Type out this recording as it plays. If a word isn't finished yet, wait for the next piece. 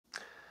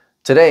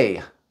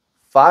Today,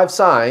 5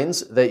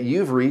 signs that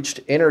you've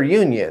reached inner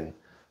union,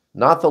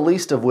 not the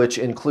least of which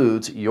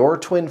includes your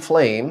twin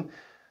flame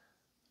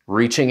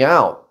reaching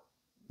out.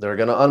 They're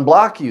going to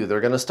unblock you.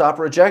 They're going to stop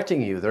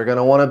rejecting you. They're going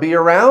to want to be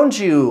around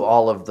you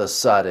all of the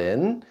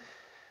sudden.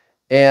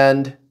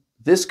 And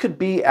this could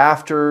be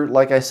after,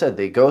 like I said,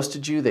 they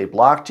ghosted you, they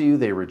blocked you,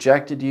 they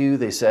rejected you,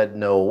 they said,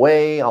 no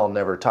way, I'll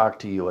never talk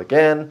to you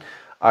again.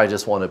 I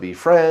just want to be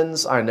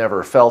friends. I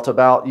never felt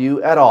about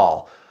you at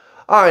all.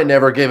 I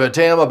never gave a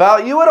damn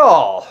about you at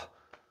all.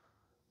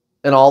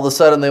 And all of a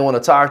sudden they want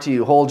to talk to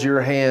you, hold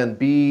your hand,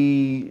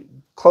 be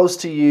close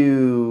to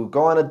you,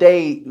 go on a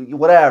date,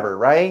 whatever,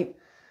 right?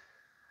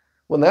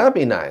 Wouldn't that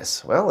be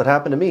nice? Well, it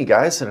happened to me,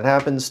 guys, and it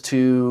happens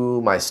to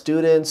my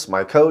students,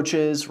 my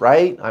coaches,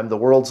 right? I'm the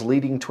world's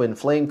leading twin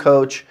flame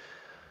coach.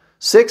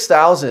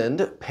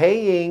 6,000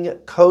 paying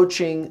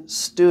coaching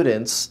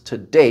students to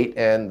date,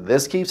 and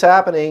this keeps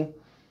happening.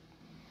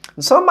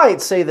 And some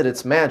might say that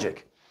it's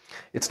magic.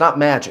 It's not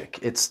magic,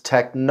 it's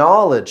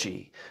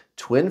technology.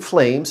 Twin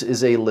flames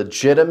is a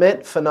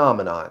legitimate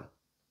phenomenon,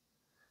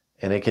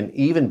 and it can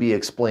even be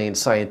explained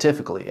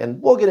scientifically,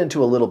 and we'll get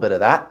into a little bit of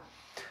that.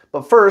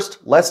 But first,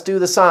 let's do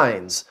the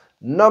signs.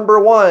 Number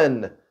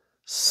 1,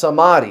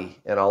 samadhi.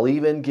 And I'll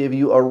even give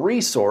you a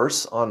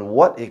resource on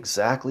what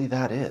exactly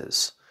that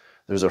is.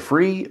 There's a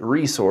free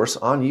resource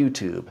on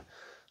YouTube.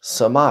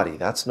 Samadhi,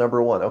 that's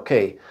number 1.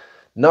 Okay,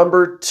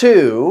 number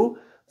 2,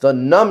 the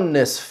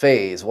numbness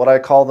phase, what I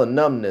call the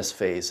numbness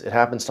phase. It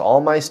happens to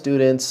all my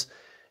students.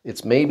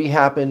 It's maybe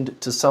happened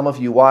to some of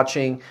you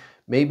watching.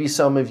 Maybe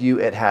some of you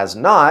it has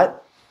not.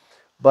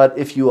 But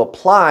if you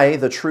apply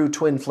the true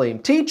twin flame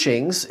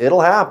teachings, it'll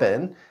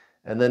happen.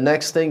 And the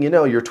next thing you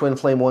know, your twin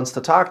flame wants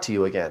to talk to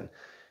you again.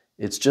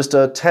 It's just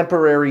a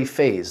temporary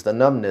phase, the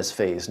numbness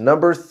phase.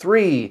 Number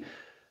 3,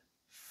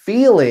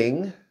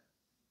 feeling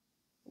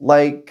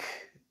like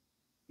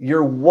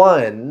you're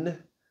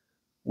one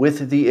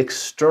with the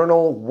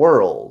external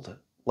world.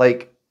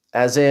 Like,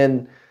 as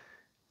in,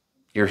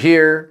 you're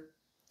here,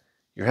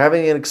 you're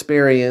having an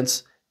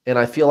experience, and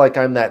I feel like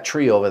I'm that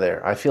tree over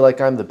there. I feel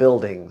like I'm the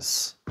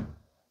buildings,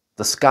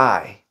 the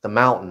sky, the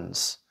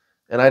mountains,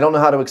 and I don't know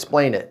how to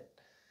explain it.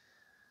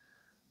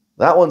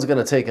 That one's going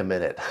to take a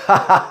minute,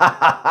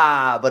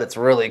 but it's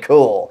really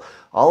cool.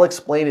 I'll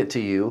explain it to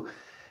you,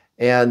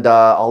 and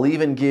I'll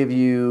even give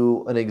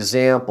you an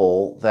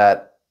example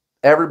that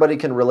everybody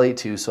can relate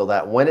to so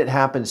that when it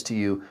happens to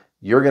you,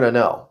 you're going to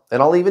know.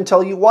 And I'll even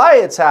tell you why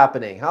it's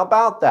happening. How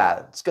about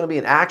that? It's going to be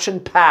an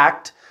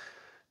action-packed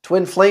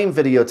twin flame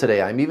video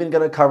today. I'm even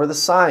going to cover the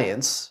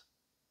science,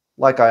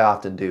 like I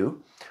often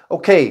do.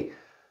 Okay.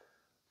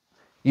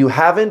 You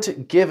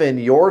haven't given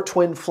your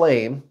twin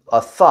flame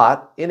a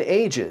thought in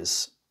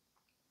ages.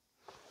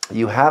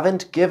 You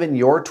haven't given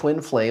your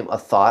twin flame a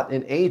thought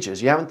in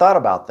ages. You haven't thought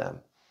about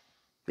them.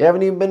 You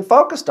haven't even been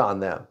focused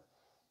on them.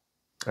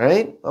 All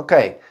right?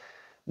 Okay.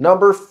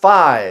 Number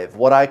 5,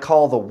 what I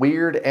call the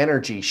weird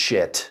energy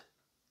shit.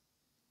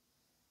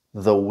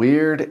 The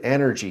weird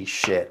energy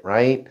shit,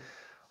 right?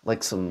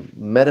 Like some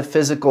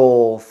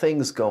metaphysical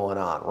things going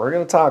on. We're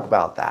going to talk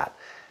about that.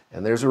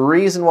 And there's a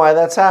reason why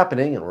that's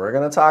happening, and we're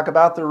going to talk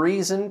about the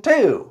reason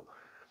too.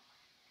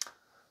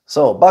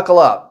 So buckle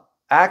up.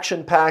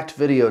 Action-packed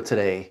video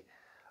today.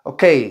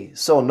 Okay,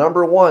 so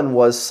number 1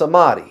 was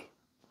samadhi.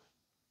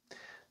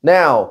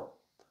 Now,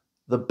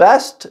 the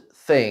best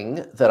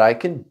thing that I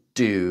can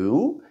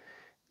do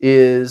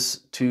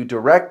is to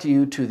direct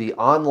you to the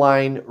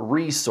online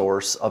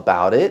resource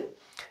about it.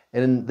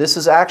 And this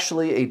is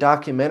actually a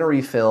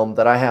documentary film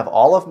that I have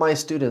all of my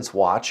students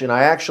watch, and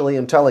I actually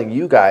am telling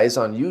you guys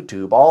on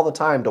YouTube all the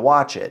time to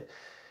watch it.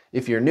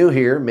 If you're new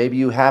here, maybe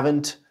you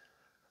haven't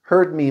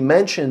heard me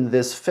mention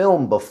this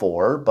film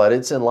before, but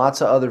it's in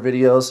lots of other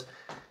videos,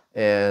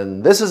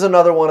 and this is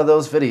another one of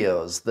those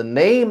videos. The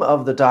name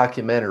of the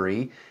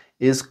documentary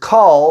is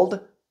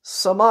called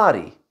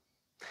Samadhi.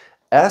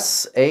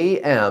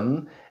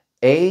 S-A-M-A-D-H-I,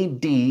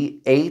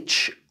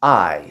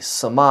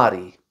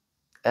 Samadhi.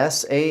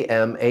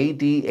 S-A-M-A-D-H-I.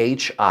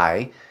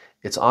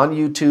 It's on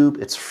YouTube.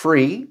 It's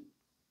free.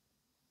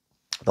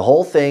 The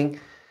whole thing,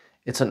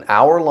 it's an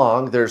hour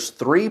long. There's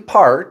 3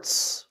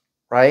 parts,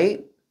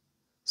 right?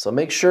 So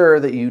make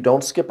sure that you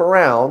don't skip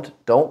around.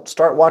 Don't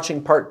start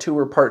watching part 2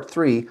 or part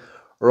 3,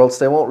 or else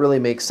they won't really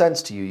make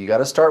sense to you. You got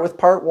to start with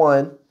part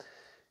 1.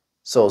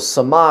 So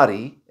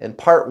Samadhi, and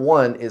part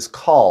 1 is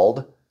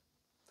called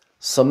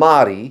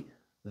Samadhi,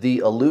 the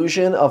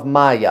Illusion of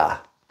Maya,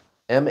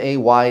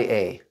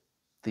 M-A-Y-A.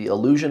 The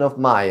illusion of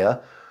Maya,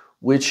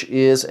 which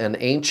is an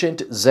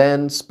ancient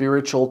Zen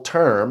spiritual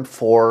term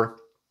for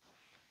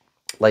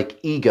like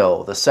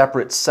ego, the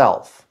separate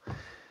self.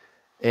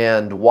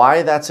 And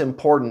why that's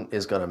important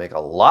is going to make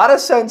a lot of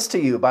sense to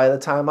you by the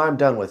time I'm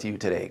done with you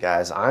today,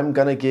 guys. I'm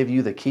going to give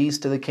you the keys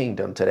to the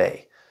kingdom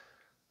today,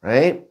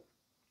 right?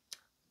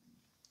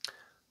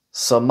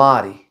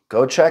 Samadhi.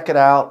 Go check it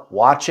out.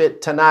 Watch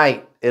it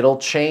tonight. It'll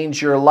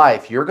change your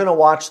life. You're going to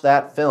watch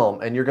that film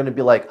and you're going to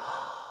be like,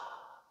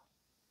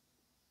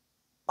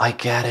 I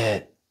get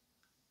it.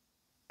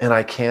 And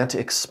I can't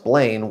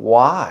explain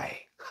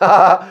why.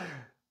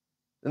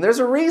 And there's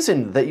a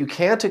reason that you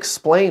can't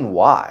explain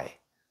why.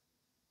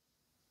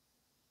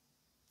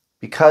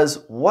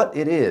 Because what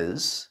it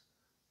is,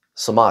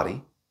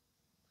 samadhi,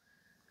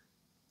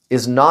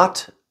 is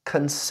not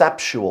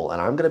conceptual.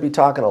 And I'm going to be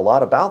talking a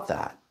lot about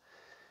that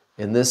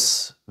in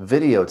this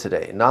video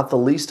today, not the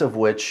least of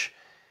which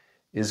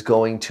is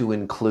going to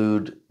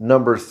include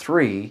number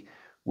 3,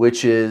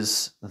 which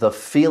is the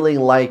feeling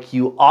like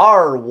you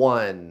are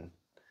one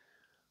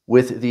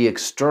with the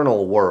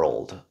external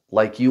world,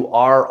 like you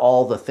are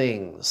all the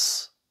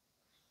things.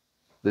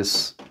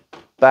 This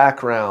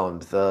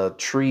background, the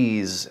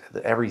trees,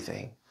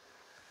 everything,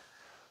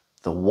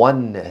 the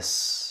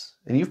oneness.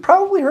 And you've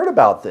probably heard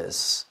about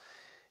this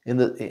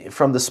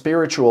from the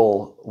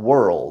spiritual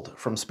world,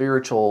 from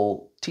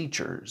spiritual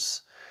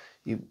teachers.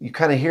 You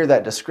kind of hear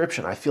that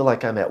description. I feel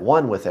like I'm at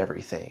one with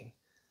everything.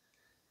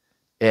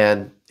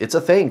 And it's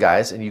a thing,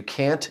 guys, and you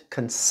can't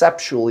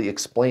conceptually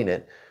explain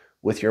it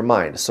with your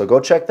mind. So go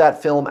check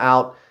that film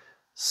out,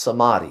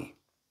 Samadhi.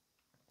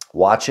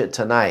 Watch it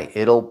tonight.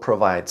 It'll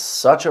provide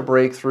such a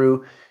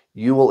breakthrough.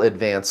 You will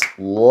advance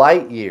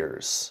light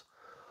years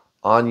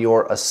on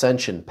your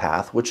ascension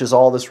path, which is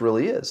all this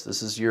really is.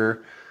 This is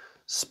your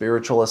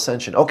spiritual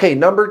ascension. Okay,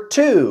 number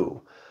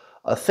 2,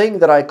 a thing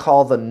that I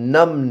call the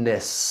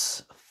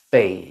numbness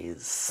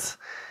phase.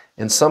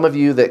 And some of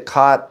you that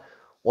caught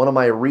one of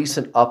my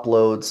recent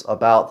uploads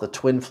about the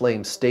twin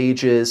flame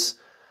stages,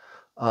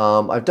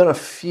 I've done a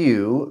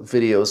few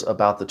videos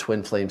about the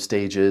twin flame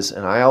stages,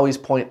 and I always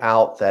point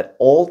out that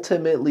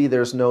ultimately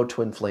there's no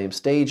twin flame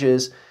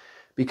stages,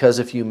 because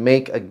if you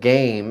make a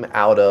game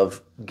out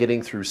of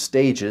getting through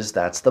stages,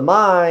 that's the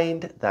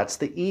mind, that's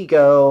the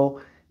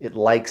ego. It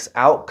likes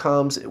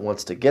outcomes, it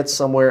wants to get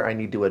somewhere. I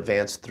need to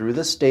advance through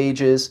the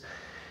stages.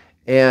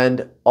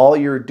 And all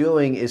you're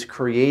doing is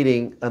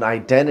creating an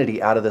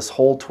identity out of this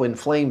whole twin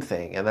flame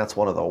thing. And that's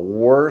one of the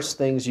worst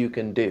things you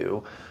can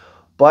do.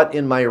 But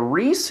in my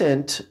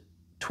recent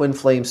twin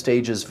flame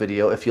stages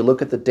video, if you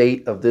look at the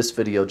date of this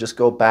video, just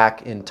go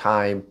back in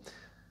time,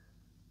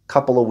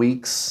 couple of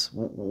weeks,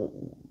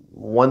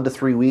 1 to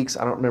 3 weeks.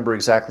 I don't remember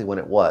exactly when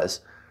it was.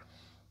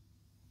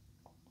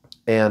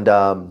 And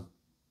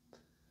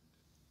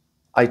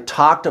I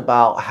talked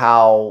about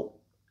how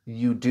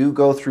you do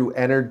go through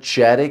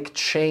energetic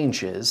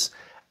changes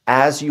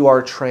as you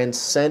are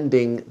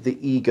transcending the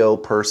ego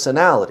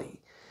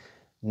personality.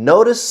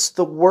 Notice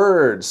the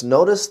words,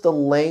 notice the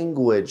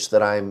language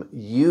that I'm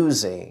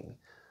using.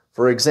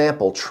 For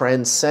example,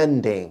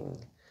 transcending.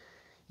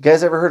 You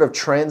guys ever heard of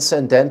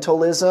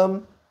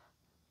transcendentalism?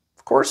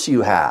 Of course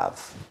you have.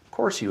 Of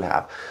course you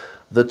have.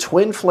 The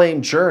twin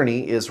flame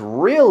journey is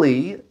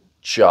really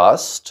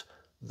just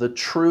the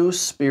true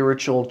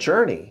spiritual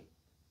journey.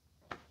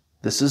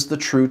 This is the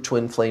true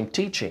twin flame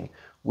teaching.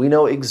 We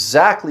know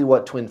exactly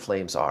what twin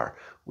flames are.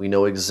 We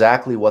know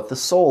exactly what the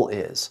soul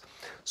is.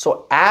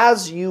 So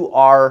as you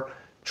are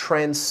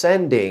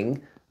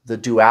transcending the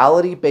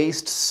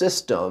duality-based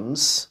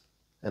systems,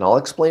 and I'll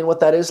explain what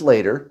that is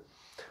later,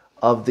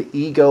 of the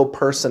ego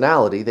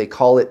personality, they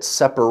call it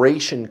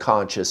separation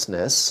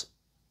consciousness.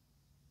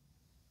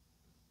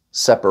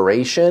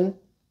 Separation.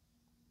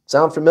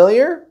 Sound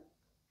familiar?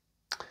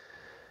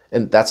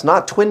 And that's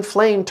not twin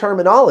flame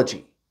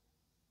terminology.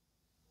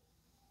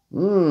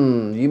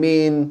 You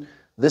mean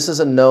this is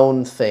a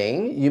known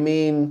thing? You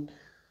mean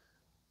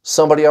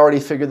somebody already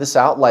figured this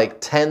out like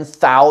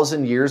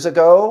 10,000 years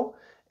ago,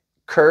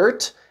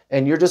 Kurt?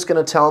 And you're just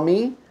going to tell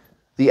me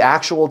the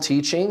actual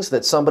teachings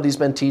that somebody's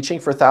been teaching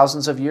for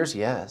thousands of years?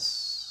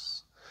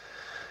 Yes.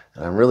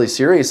 And I'm really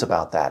serious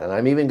about that. And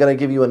I'm even going to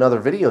give you another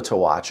video to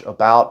watch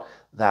about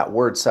that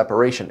word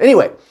separation.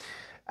 Anyway,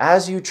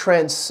 as you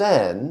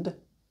transcend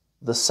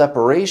the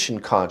separation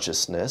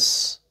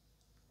consciousness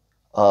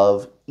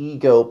of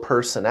ego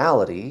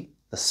personality,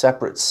 the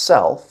separate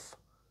self,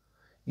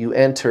 you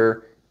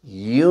enter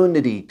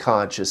unity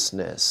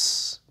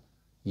consciousness,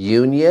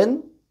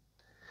 union.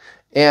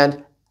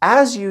 And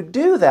as you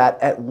do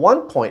that, at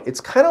one point, it's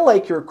kind of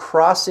like you're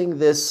crossing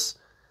this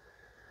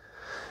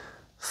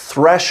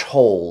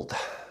threshold,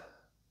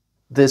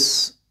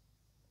 this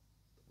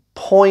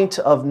point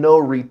of no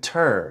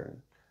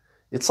return.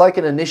 It's like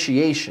an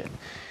initiation.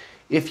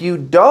 If you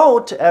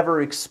don't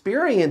ever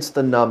experience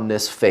the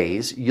numbness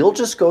phase, you'll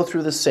just go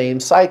through the same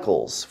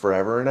cycles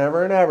forever and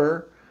ever and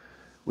ever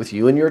with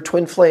you and your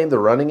twin flame, the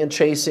running and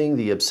chasing,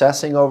 the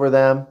obsessing over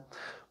them.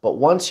 But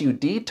once you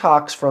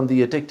detox from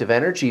the addictive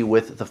energy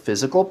with the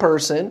physical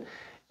person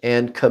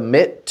and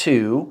commit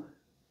to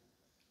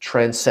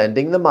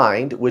transcending the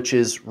mind, which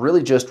is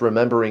really just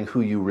remembering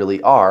who you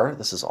really are,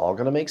 this is all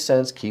going to make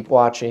sense. Keep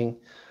watching.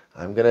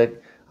 I'm going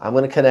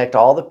to connect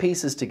all the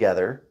pieces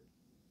together.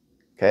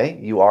 Okay,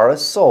 you are a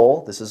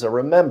soul. This is a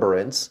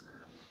remembrance.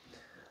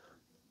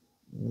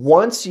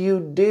 Once you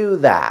do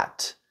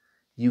that,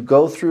 you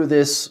go through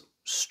this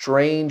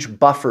strange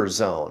buffer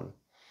zone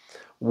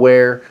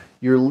where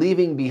you're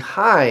leaving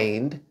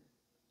behind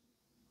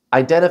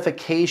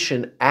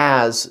identification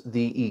as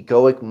the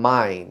egoic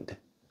mind,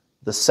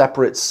 the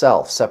separate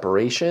self,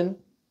 separation,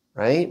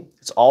 right?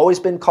 It's always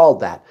been called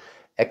that.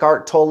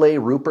 Eckhart Tolle,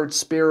 Rupert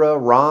Spira,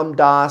 Ram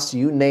Dass,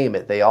 you name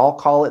it. They all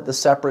call it the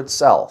separate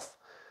self.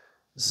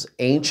 This is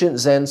ancient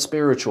Zen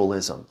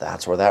spiritualism.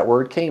 That's where that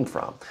word came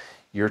from.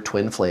 Your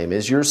twin flame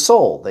is your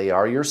soul. They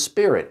are your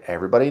spirit.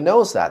 Everybody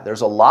knows that.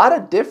 There's a lot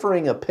of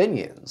differing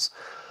opinions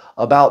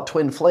about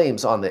twin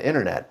flames on the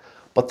internet.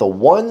 But the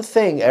one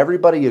thing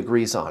everybody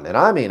agrees on, and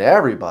I mean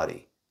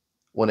everybody,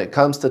 when it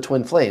comes to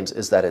twin flames,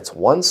 is that it's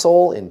one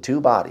soul in two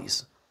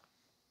bodies.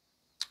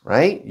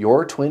 Right?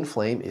 Your twin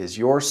flame is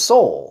your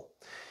soul.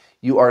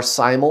 You are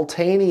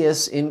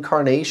simultaneous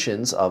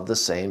incarnations of the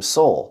same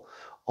soul.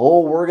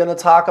 Oh, we're going to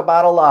talk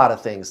about a lot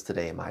of things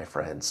today, my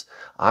friends.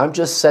 I'm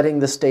just setting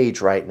the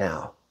stage right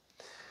now.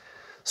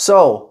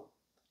 So,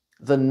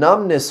 the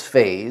numbness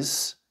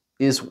phase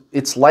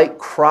it's like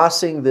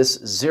crossing this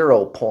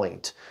 0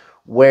 point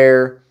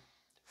where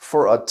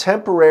for a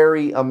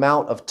temporary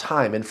amount of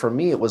time, and for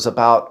me it was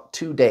about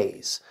 2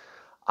 days.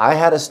 I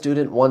had a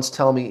student once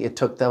tell me it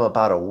took them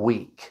about a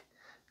week.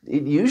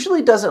 It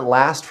usually doesn't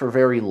last for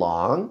very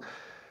long,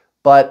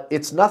 but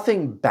it's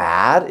nothing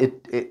bad.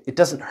 It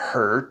doesn't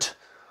hurt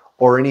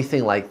or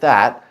anything like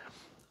that.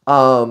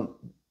 You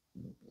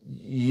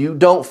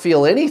don't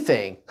feel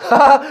anything.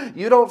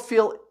 You don't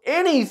feel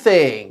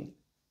anything.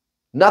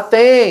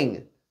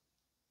 Nothing.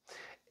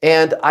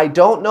 And I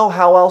don't know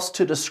how else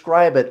to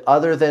describe it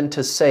other than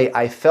to say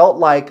I felt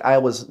like I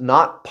was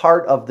not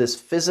part of this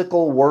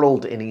physical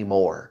world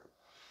anymore.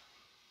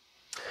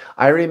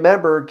 I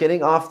remember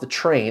getting off the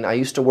train. I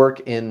used to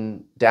work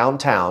in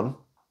downtown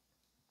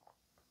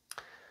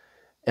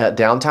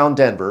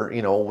Denver,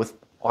 you know,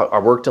 I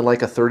worked in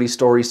like a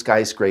 30-story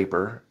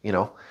skyscraper, you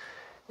know,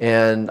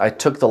 and I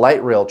took the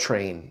light rail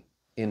train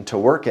into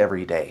work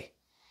every day.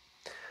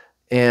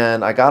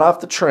 And I got off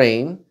the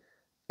train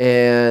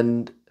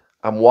and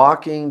I'm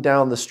walking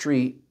down the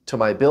street to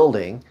my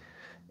building,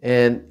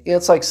 and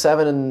it's like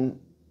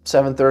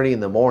 7:30 in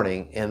the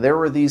morning, and there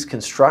were these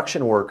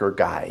construction worker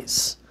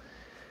guys,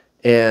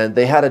 and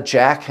they had a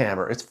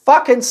jackhammer. It's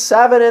fucking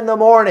 7 in the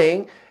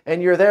morning,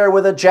 and you're there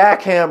with a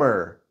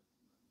jackhammer.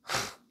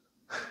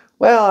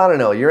 Well, I don't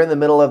know. You're in the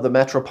middle of the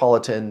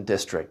metropolitan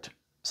district,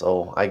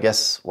 so I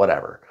guess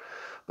whatever.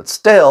 But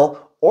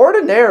still,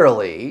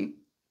 ordinarily,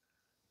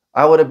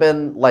 I would have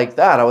been like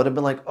that. I would have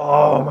been like,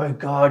 oh my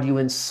God, you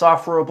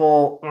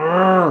insufferable.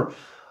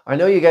 I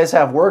know you guys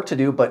have work to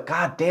do, but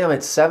God damn,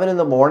 it's 7 in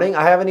the morning.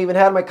 I haven't even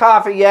had my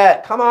coffee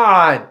yet. Come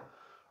on.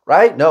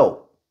 Right?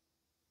 No.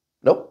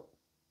 Nope.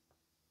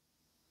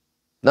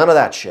 None of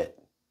that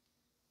shit.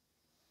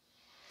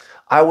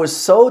 I was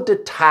so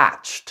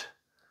detached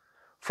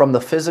from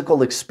the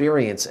physical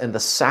experience and the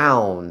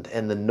sound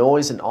and the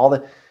noise and all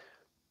that.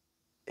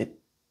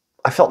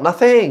 I felt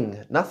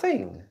nothing.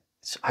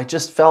 I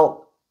just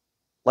felt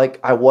like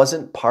I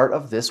wasn't part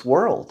of this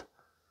world.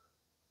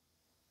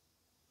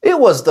 It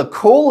was the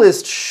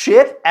coolest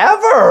shit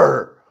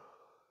ever.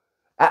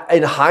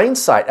 In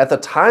hindsight, at the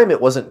time, it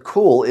wasn't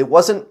cool. It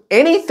wasn't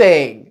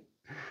anything.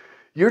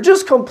 You're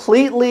just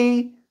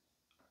completely...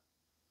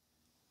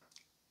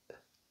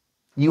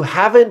 You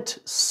haven't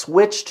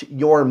switched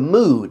your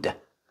mood.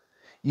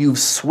 You've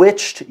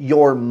switched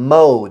your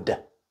mode.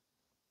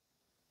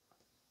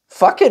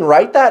 Fucking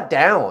write that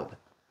down.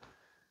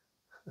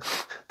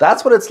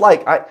 That's what it's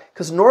like.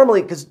 Because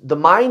the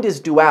mind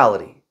is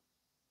duality.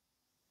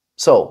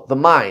 So, the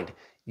mind,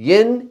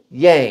 yin,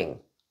 yang,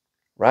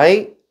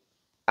 right?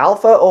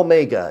 Alpha,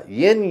 omega,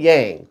 yin,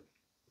 yang.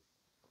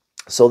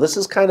 So this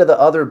is kind of the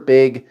other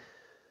big,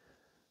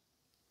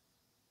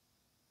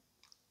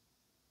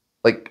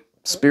 like,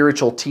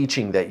 spiritual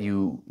teaching that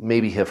you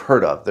maybe have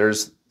heard of.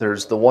 There's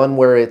the one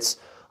where it's,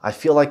 I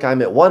feel like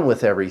I'm at one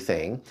with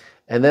everything.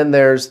 And then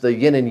there's the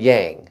yin and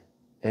yang.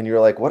 And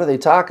you're like, what are they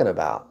talking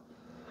about?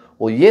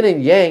 Well, yin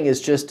and yang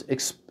is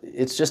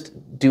it's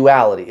just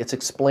duality. It's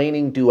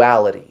explaining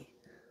duality.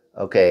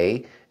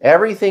 Okay?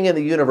 Everything in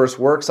the universe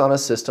works on a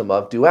system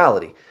of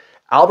duality.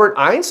 Albert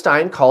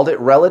Einstein called it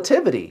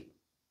relativity.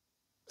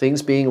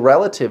 Things being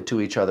relative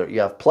to each other.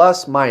 You have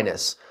plus,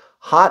 minus,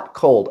 hot,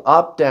 cold,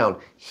 up, down,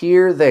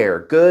 here, there,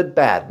 good,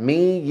 bad,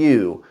 me,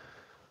 you.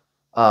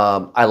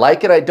 I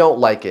like it, I don't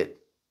like it.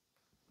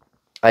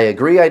 I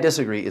agree, I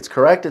disagree. It's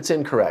correct, it's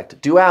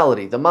incorrect.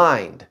 Duality, the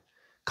mind.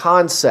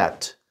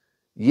 Concept,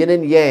 yin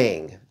and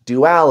yang.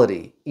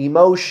 Duality,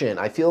 emotion.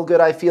 I feel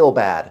good, I feel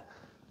bad.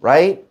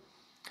 Right?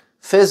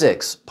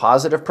 Physics,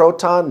 positive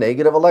proton,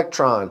 negative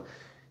electron.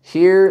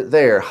 Here,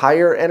 there,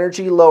 higher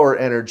energy, lower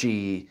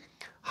energy.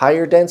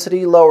 Higher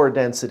density, lower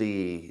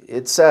density,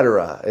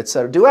 etc.,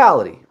 etc.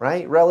 Duality,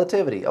 right?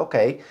 Relativity,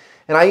 okay.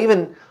 And I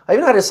even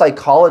had a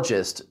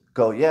psychologist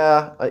go,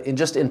 yeah,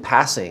 just in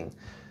passing,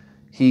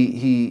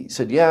 he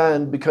said, yeah,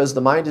 and because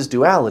the mind is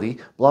duality,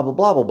 blah, blah,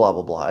 blah, blah, blah,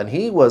 blah, blah. And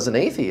he was an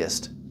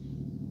atheist.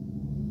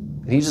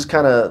 And he just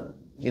kind of,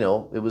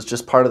 it was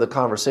just part of the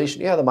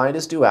conversation. Yeah, the mind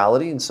is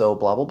duality, and so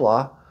blah, blah,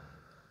 blah.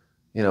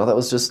 That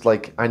was just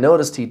like, I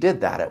noticed he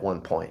did that at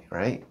one point,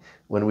 right?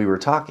 When we were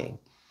talking.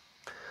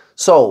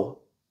 So,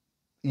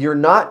 you're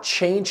not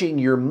changing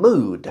your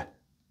mood.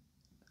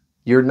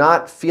 You're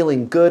not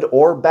feeling good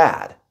or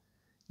bad.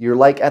 You're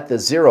like at the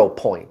 0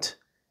 point,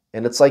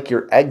 and it's like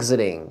you're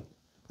exiting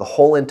the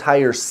whole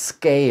entire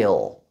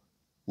scale.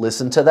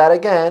 Listen to that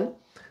again.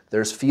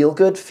 There's feel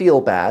good,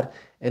 feel bad,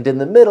 and in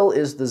the middle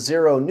is the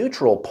 0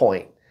 neutral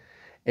point.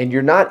 And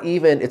you're not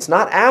even, it's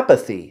not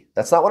apathy.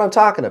 That's not what I'm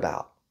talking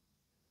about.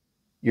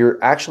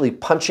 You're actually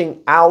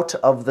punching out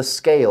of the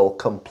scale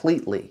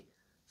completely.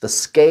 The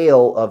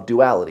scale of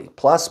duality,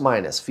 plus,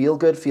 minus, feel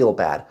good, feel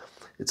bad.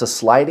 It's a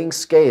sliding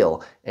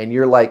scale, and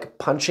you're like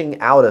punching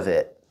out of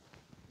it.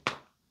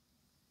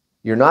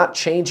 You're not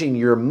changing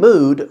your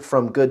mood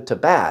from good to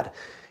bad.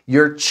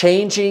 You're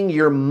changing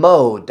your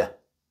mode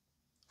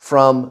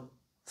from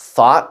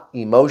thought,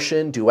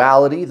 emotion,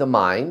 duality, the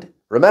mind.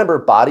 Remember,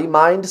 body,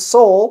 mind,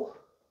 soul.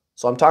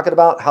 So I'm talking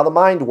about how the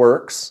mind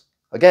works.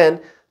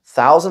 Again,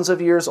 thousands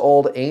of years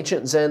old,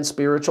 ancient Zen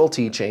spiritual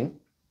teaching.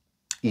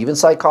 Even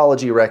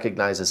psychology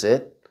recognizes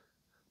it.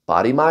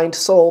 Body, mind,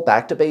 soul,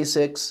 back to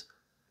basics.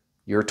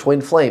 Your twin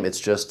flame, it's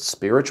just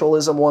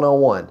spiritualism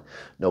 101.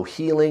 No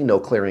healing, no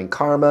clearing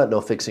karma, no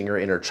fixing your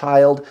inner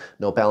child,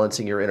 no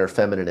balancing your inner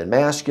feminine and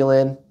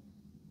masculine,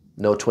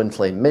 no twin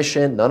flame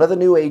mission, none of the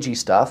new agey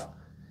stuff.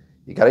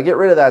 You got to get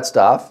rid of that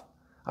stuff.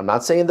 I'm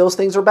not saying those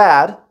things are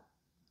bad.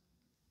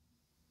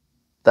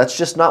 That's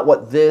just not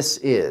what this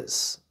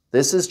is.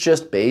 This is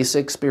just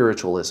basic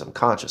spiritualism,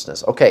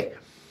 consciousness. Okay,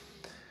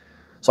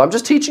 so I'm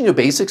just teaching you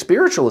basic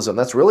spiritualism.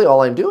 That's really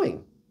all I'm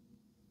doing.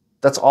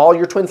 That's all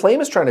your twin flame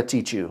is trying to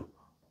teach you.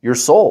 Your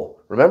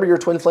soul. Remember, your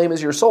twin flame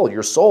is your soul.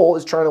 Your soul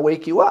is trying to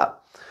wake you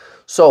up.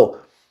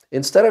 So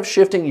instead of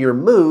shifting your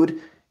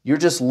mood, you're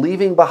just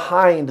leaving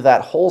behind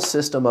that whole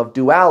system of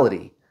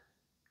duality.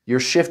 You're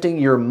shifting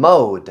your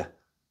mode,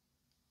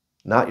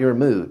 not your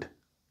mood.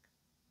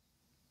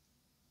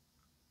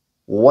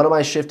 What am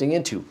I shifting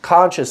into?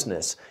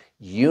 Consciousness,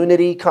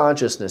 unity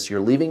consciousness. You're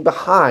leaving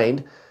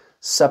behind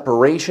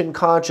separation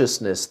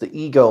consciousness, the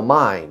ego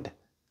mind.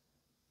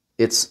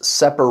 It's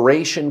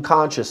separation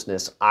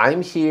consciousness.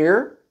 I'm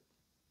here.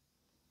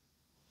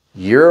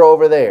 You're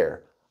over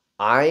there.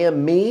 I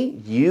am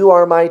me. You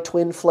are my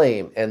twin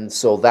flame. And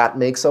so that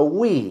makes a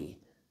we.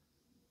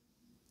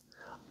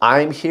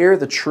 I'm here.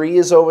 The tree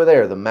is over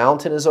there. The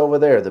mountain is over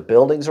there. The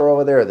buildings are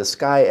over there. The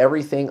sky,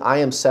 everything. I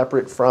am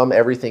separate from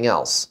everything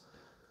else.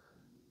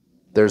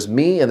 There's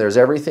me and there's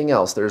everything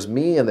else. There's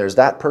me and there's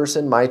that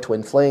person, my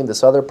twin flame,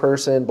 this other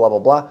person, blah, blah,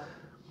 blah.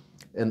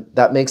 And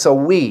that makes a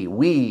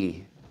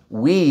we.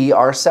 We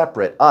are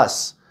separate,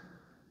 us,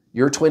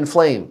 your twin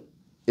flame.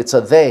 It's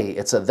a they,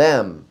 it's a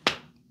them.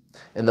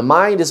 And the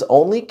mind is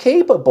only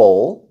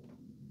capable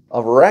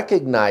of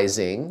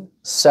recognizing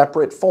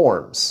separate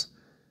forms.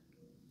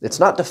 It's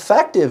not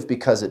defective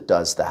because it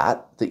does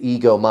that, the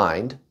ego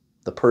mind,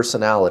 the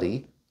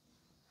personality,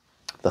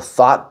 the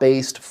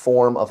thought-based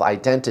form of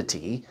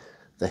identity,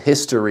 the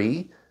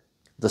history,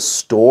 the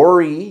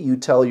story you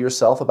tell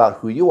yourself about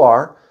who you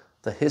are,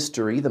 the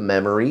history, the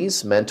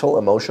memories, mental,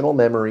 emotional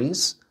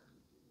memories.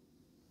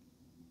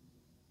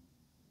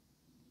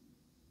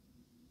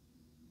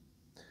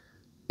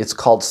 It's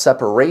called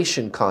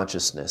separation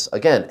consciousness.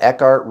 Again,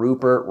 Eckhart,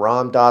 Rupert,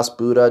 Ram Dass,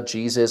 Buddha,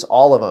 Jesus,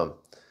 all of them.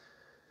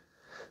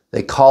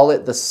 They call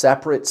it the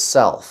separate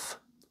self.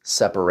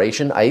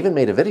 Separation. I even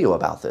made a video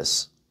about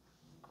this.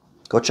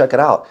 Go check it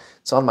out.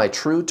 It's on my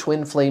True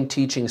Twin Flame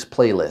Teachings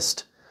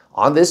playlist.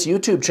 On this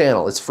YouTube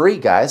channel. It's free,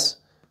 guys.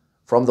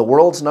 From the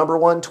world's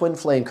 #1 twin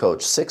flame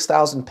coach.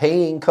 6,000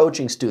 paying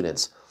coaching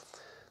students.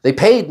 They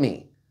paid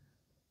me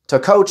to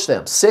coach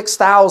them.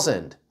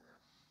 6,000.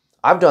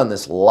 I've done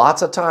this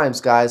lots of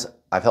times, guys.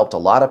 I've helped a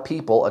lot of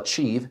people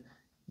achieve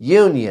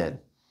union.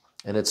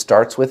 And it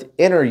starts with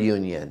inner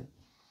union.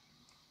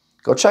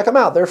 Go check them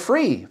out. They're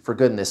free, for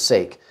goodness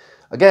sake.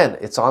 Again,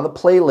 it's on the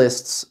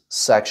playlists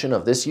section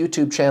of this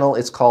YouTube channel.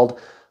 It's called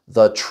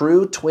The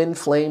True Twin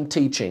Flame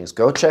Teachings.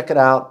 Go check it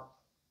out.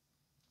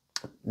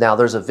 Now,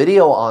 there's a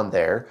video on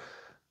there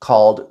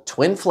called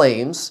Twin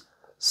Flames,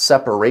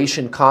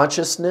 Separation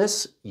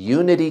Consciousness,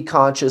 Unity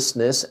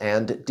Consciousness,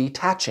 and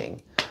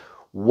Detaching.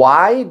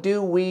 Why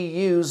do we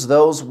use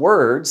those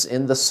words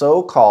in the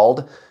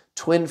so-called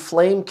twin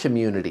flame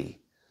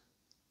community?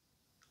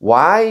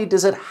 Why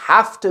does it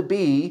have to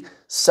be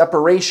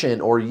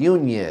separation or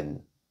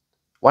union?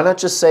 Why not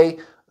just say,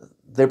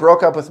 they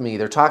broke up with me,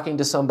 they're talking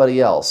to somebody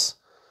else?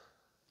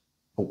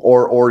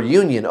 Or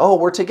union, oh,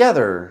 we're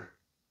together.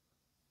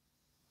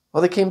 Oh,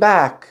 they came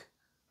back.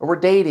 Or we're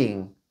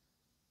dating.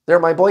 They're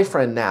my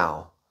boyfriend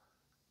now.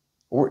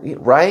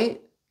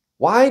 Right?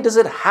 Why does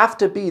it have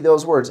to be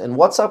those words? And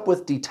what's up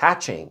with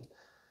detaching?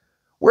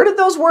 Where did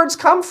those words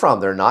come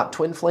from? They're not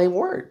twin flame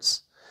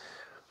words.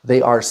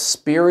 They are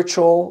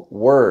spiritual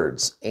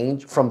words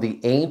from the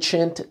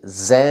ancient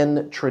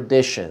Zen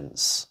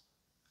traditions.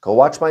 Go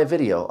watch my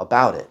video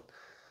about it.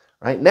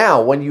 Right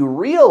now, when you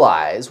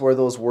realize where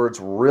those words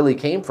really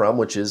came from,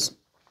 which is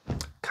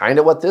kind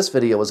of what this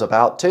video is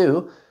about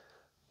too,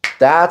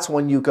 that's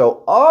when you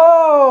go,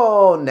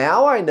 oh,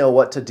 now I know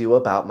what to do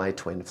about my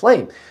twin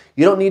flame.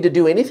 You don't need to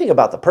do anything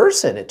about the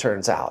person, it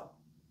turns out.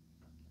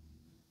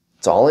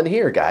 It's all in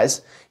here,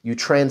 guys. You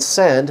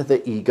transcend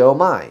the ego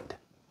mind.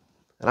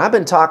 And I've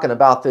been talking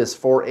about this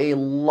for a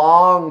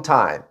long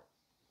time.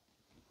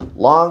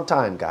 Long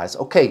time, guys.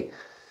 Okay,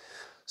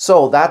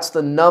 so that's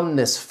the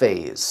numbness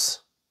phase.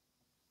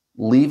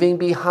 Leaving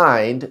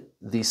behind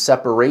the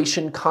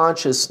separation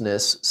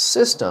consciousness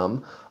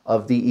system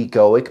of the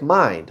egoic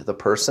mind, the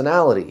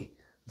personality,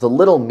 the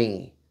little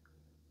me,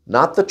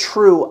 not the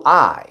true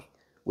I,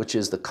 which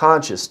is the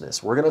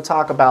consciousness. We're going to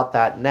talk about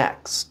that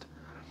next.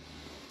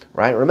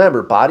 Right?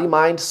 Remember, body,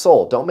 mind,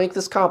 soul. Don't make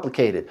this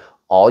complicated.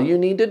 All you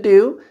need to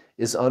do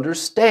is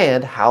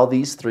understand how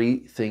these three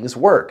things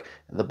work.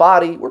 The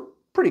body, we're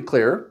pretty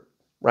clear,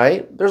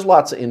 right? There's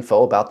lots of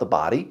info about the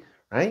body,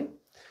 right?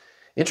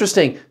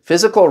 Interesting.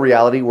 Physical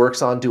reality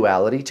works on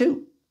duality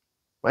too,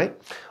 right?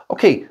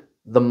 Okay,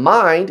 the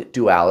mind,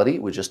 duality,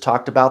 we just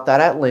talked about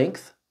that at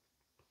length.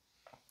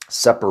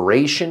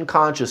 Separation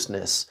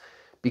consciousness.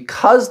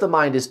 Because the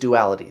mind is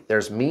duality,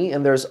 there's me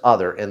and there's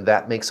other, and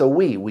that makes a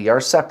we. We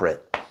are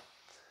separate.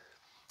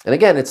 And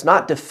again, it's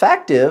not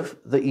defective,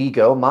 the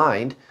ego,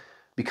 mind,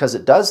 because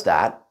it does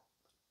that,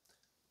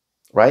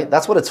 right?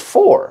 That's what it's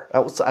for.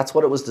 That's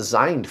what it was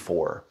designed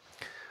for.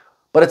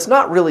 But it's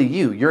not really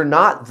you. You're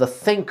not the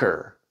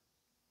thinker.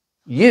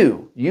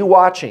 You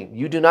watching,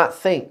 you do not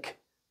think.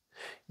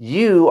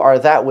 You are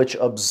that which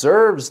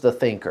observes the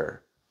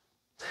thinker.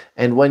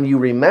 And when you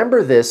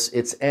remember this,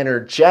 it's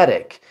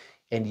energetic,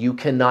 and you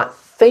cannot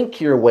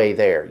think your way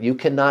there. You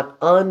cannot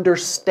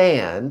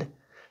understand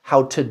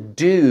how to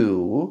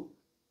do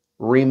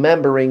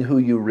remembering who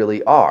you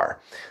really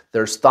are.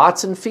 There's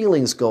thoughts and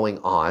feelings going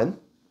on.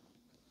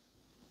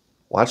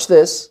 Watch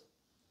this.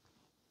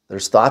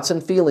 There's thoughts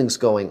and feelings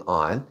going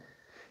on.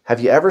 Have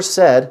you ever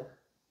said,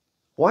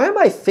 why am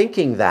I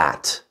thinking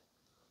that?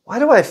 Why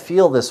do I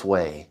feel this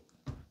way?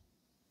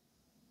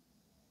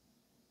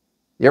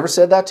 You ever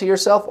said that to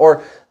yourself?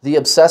 Or the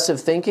obsessive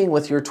thinking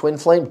with your twin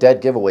flame? Dead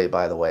giveaway,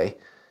 by the way.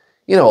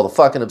 You know, the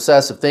fucking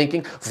obsessive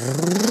thinking.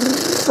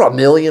 A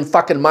million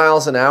fucking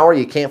miles an hour.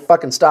 You can't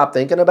fucking stop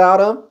thinking about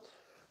them.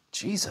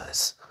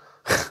 Jesus.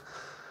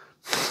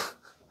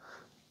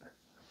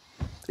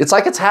 It's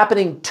like it's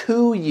happening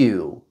to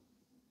you.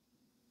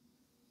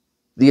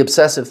 The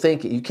obsessive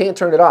thinking. You can't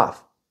turn it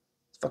off.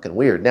 It's fucking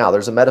weird. Now,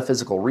 there's a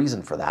metaphysical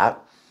reason for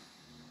that.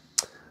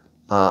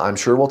 I'm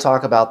sure we'll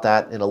talk about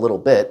that in a little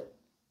bit.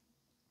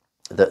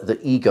 The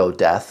ego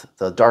death,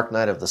 the dark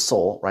night of the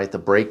soul, right? The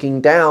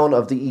breaking down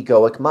of the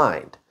egoic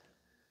mind.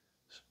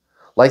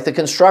 Like the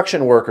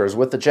construction workers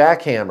with the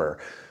jackhammer,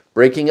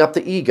 breaking up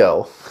the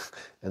ego,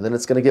 and then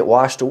it's going to get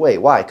washed away.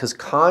 Why? Because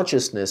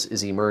consciousness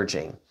is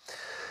emerging.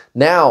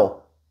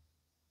 Now,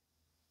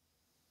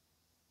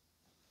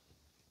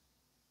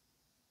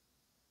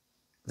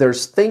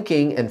 there's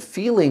thinking and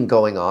feeling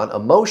going on,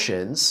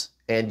 emotions,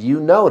 and you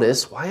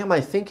notice, why am I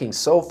thinking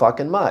so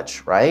fucking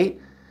much, right?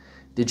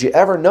 Did you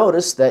ever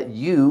notice that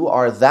you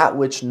are that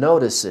which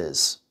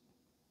notices?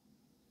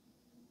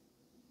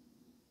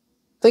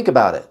 Think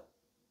about it.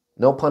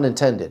 No pun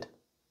intended.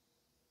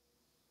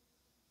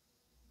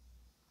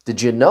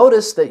 Did you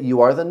notice that you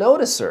are the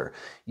noticer?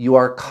 You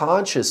are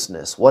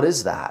consciousness. What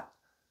is that?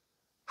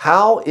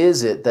 How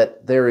is it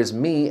that there is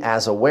me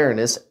as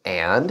awareness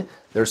and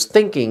there's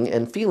thinking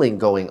and feeling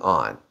going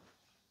on?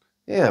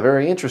 Yeah,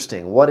 very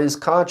interesting. What is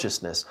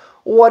consciousness?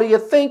 What do you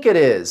think it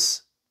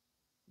is?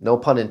 No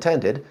pun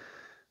intended.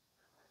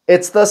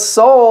 It's the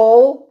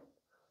soul.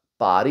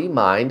 Body,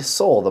 mind,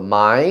 soul. The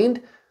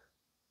mind,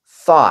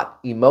 thought,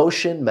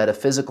 emotion,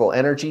 metaphysical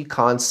energy,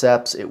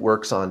 concepts. It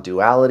works on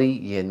duality,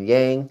 yin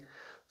yang.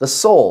 The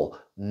soul,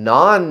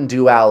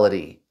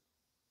 non-duality,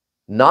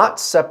 not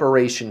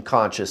separation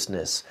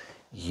consciousness,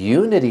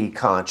 unity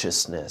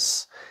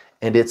consciousness,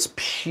 and it's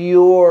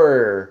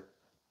pure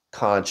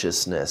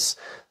consciousness.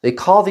 They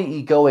call the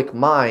egoic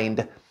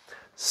mind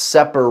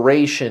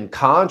separation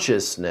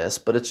consciousness,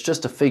 but it's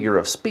just a figure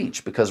of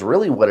speech, because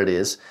really what it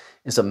is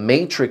a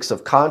matrix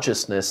of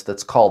consciousness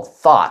that's called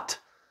thought.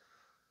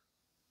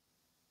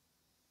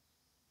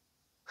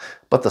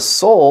 But the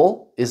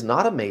soul is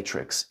not a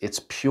matrix.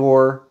 It's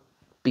pure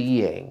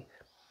being.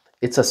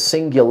 It's a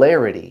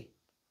singularity.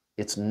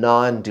 It's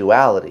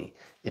non-duality.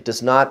 It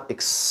does not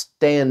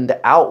extend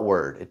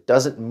outward. It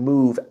doesn't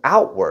move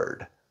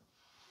outward.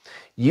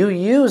 You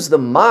use the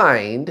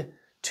mind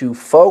to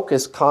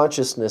focus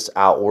consciousness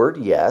outward,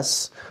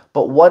 yes,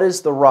 but what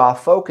is the raw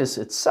focus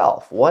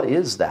itself? What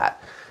is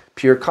that?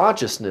 Pure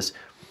consciousness.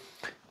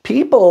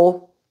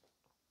 People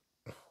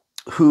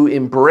who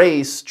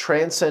embrace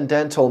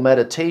transcendental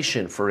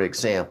meditation, for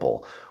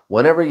example,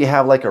 whenever you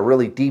have like a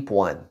really deep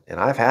one, and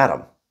I've had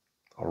them,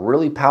 a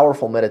really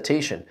powerful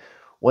meditation,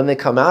 when they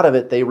come out of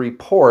it, they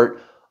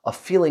report a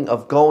feeling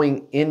of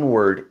going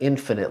inward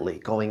infinitely,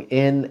 going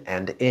in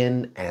and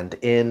in and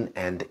in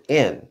and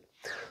in.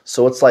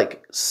 So it's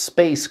like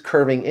space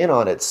curving in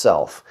on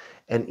itself.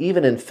 And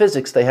even in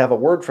physics, they have a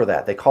word for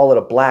that. They call it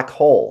a black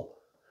hole.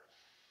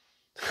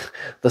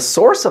 The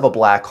source of a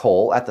black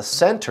hole at the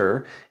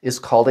center is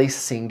called a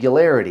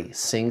singularity.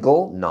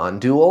 Single,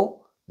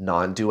 non-dual,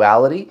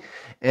 non-duality.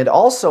 And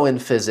also in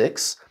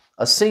physics,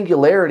 A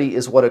singularity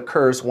is what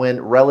occurs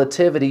when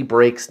relativity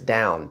breaks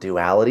down,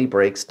 duality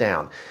breaks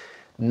down.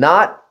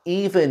 Not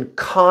even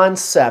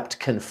concept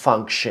can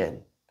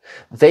function.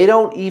 They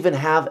don't even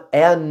have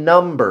a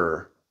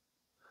number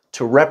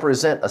to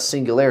represent a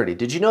singularity.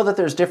 Did you know that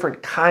there's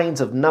different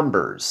kinds of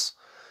numbers?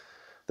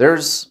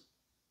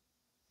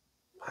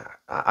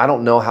 I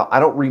don't know how, I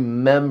don't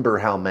remember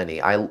how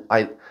many.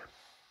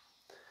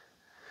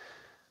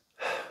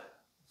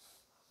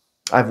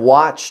 I've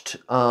watched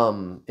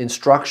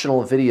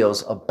instructional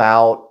videos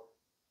about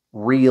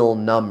real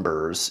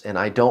numbers, and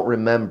I don't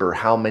remember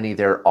how many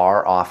there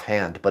are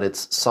offhand, but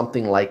it's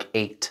something like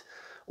 8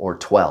 or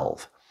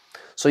 12.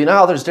 So you know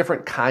how there's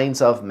different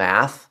kinds of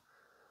math,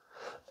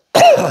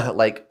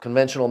 like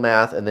conventional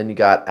math, and then you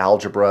got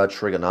algebra,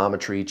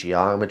 trigonometry,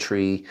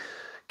 geometry,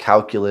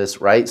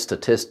 calculus, right?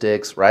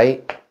 Statistics,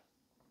 right?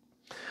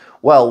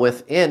 Well,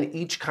 within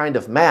each kind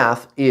of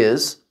math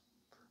is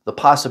the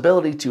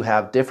possibility to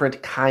have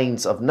different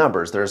kinds of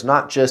numbers. There's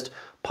not just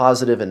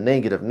positive and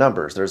negative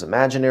numbers. There's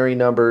imaginary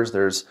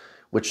numbers,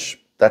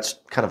 which that's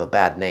kind of a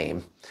bad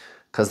name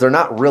because they're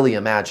not really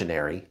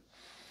imaginary.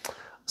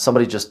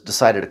 Somebody just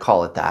decided to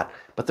call it that.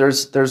 But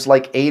there's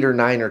like 8 or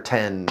 9 or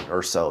 10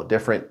 or so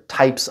different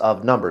types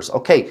of numbers.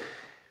 Okay,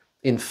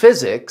 in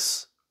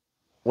physics,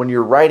 when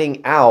you're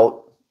writing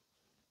out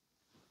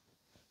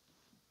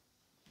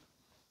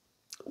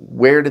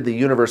where did the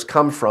universe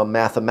come from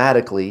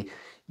mathematically,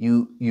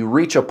 you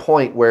reach a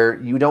point where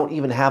you don't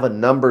even have a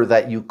number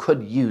that you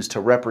could use to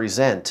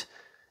represent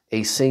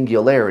a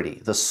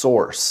singularity, the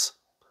source.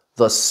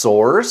 The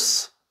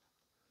source?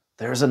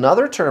 There's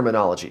another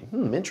terminology.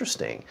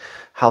 Interesting.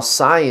 How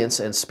science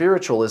and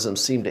spiritualism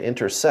seem to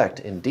intersect,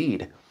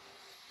 indeed.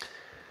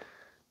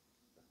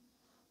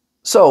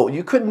 So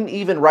you couldn't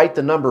even write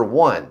the number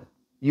 1.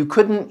 You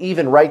couldn't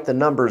even write the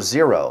number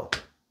 0.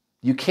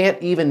 You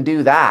can't even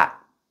do that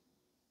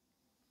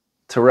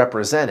to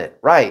represent it,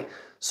 right?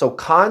 So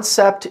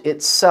concept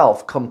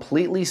itself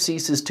completely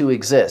ceases to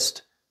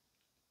exist.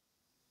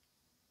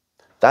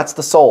 That's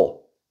the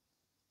soul.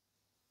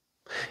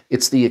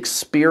 It's the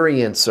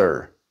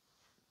experiencer.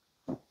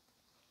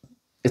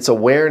 It's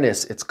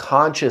awareness, it's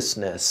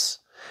consciousness.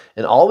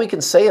 And all we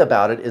can say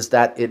about it is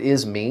that it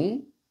is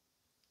me,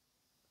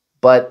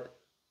 but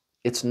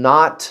it's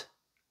not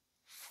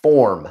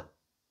form.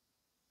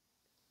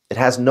 It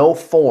has no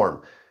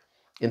form.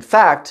 In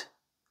fact,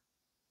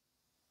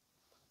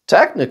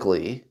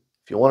 technically,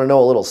 if you want to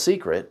know a little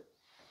secret,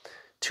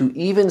 to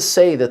even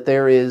say that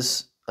there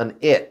is an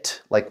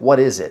it, like what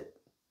is it?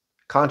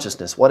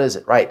 Consciousness, what is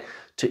it? Right.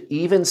 To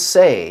even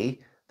say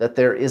that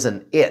there is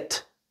an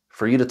it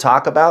for you to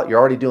talk about, you're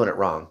already doing it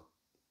wrong.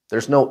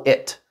 There's no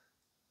it.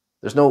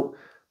 There's no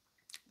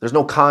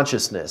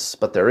consciousness,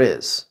 but there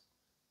is.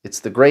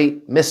 It's the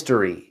great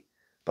mystery.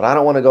 But I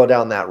don't want to go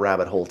down that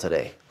rabbit hole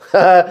today.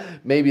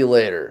 Maybe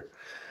later.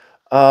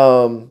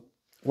 Well,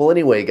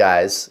 anyway,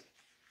 guys,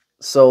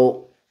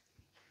 so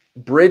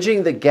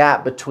bridging the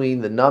gap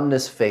between the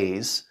numbness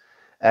phase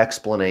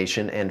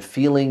explanation and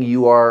feeling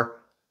you are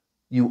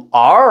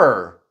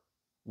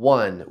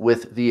one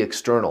with the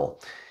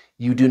external.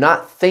 You do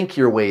not think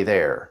your way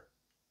there.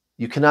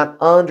 You cannot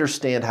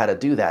understand how to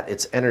do that.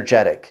 It's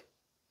energetic.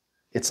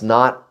 It's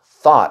not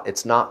thought.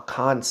 It's not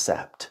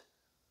concept.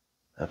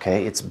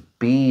 Okay? It's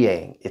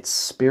being. It's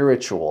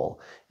spiritual.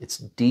 It's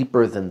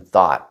deeper than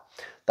thought.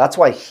 That's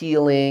why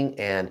healing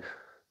and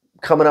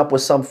coming up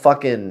with some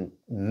fucking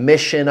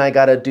mission I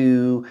gotta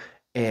do,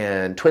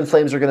 and twin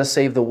flames are gonna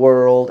save the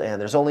world, and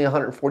there's only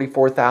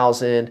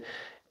 144,000,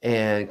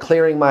 and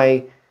clearing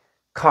my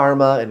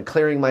karma and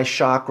clearing my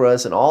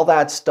chakras and all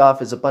that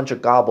stuff is a bunch of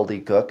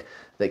gobbledygook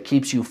that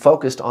keeps you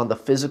focused on the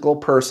physical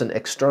person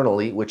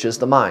externally, which is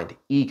the mind,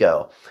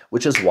 ego,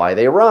 which is why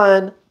they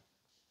run,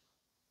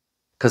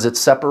 because it's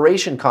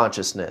separation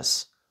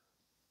consciousness.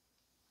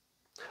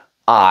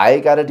 I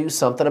got to do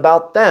something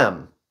about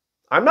them.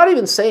 I'm not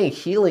even saying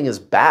healing is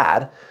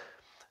bad.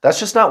 That's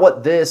just not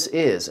what this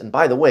is. And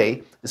by the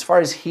way, as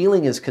far as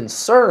healing is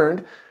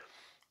concerned,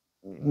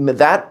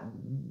 that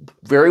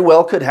very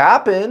well could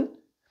happen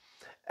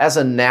as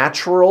a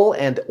natural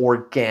and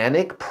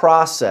organic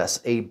process,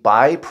 a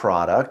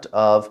byproduct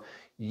of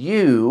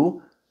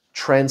you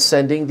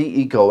transcending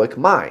the egoic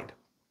mind.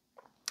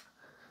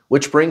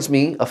 Which brings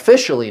me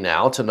officially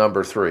now to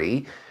number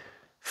 3,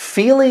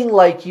 feeling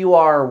like you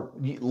are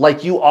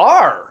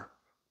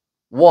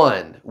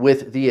one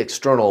with the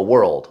external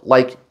world.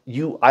 Like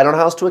you, I don't know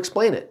how else to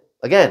explain it.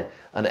 Again,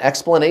 an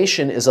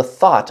explanation is a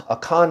thought, a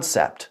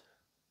concept.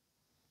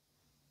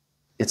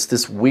 It's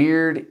this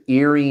weird,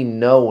 eerie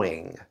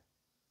knowing.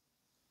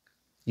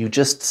 You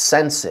just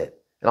sense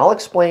it. And I'll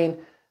explain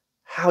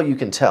how you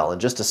can tell in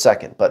just a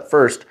second. But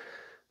first,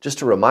 just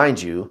to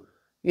remind you,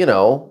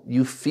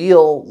 you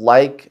feel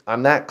like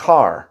I'm that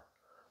car.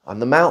 I'm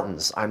the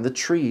mountains. I'm the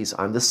trees.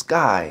 I'm the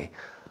sky.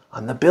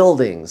 I'm the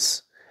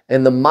buildings.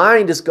 And the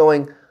mind is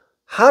going,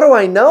 how do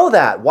I know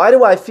that? Why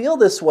do I feel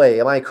this way?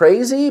 Am I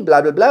crazy?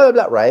 Blah, blah, blah, blah,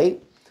 blah,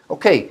 right?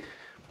 Okay.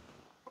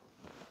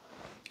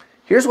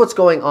 Here's what's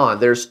going on.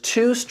 There's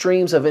 2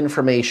 streams of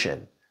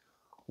information.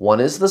 One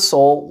is the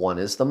soul, one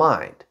is the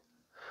mind.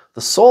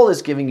 The soul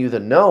is giving you the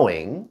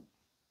knowing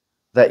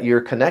that you're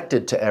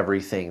connected to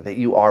everything, that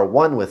you are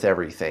one with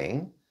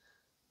everything.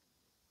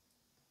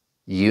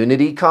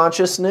 Unity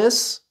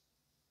consciousness,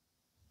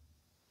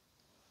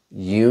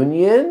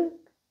 union,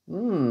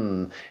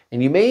 and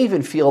you may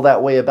even feel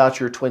that way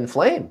about your twin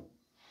flame.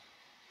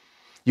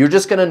 You're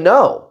just going to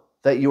know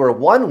that you are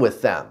one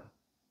with them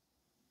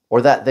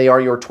or that they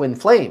are your twin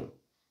flame.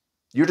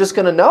 You're just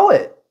going to know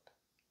it.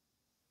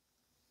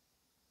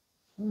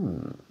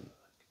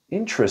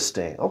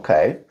 Interesting.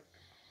 Okay.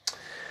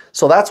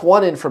 So that's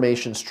one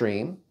information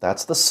stream.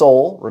 That's the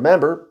soul.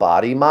 Remember,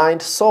 body,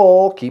 mind,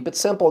 soul. Keep it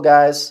simple,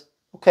 guys.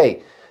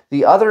 Okay.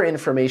 The other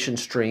information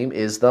stream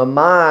is the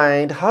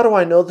mind. How do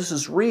I know this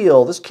is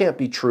real? This can't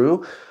be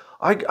true.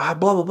 I blah,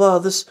 blah, blah.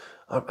 This,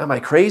 am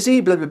I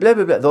crazy? Blah, blah, blah,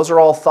 blah, blah. Those are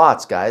all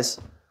thoughts,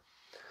 guys.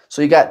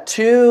 So you got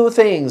two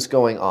things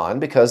going on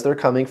because they're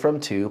coming from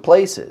two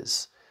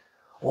places.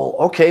 Well,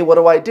 okay, what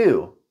do I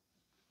do?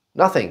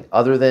 Nothing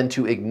other than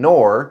to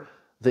ignore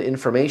the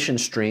information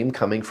stream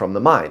coming from the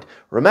mind.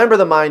 Remember,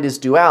 the mind is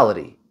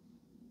duality.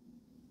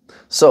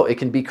 So it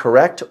can be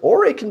correct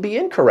or it can be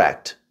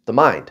incorrect, the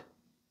mind.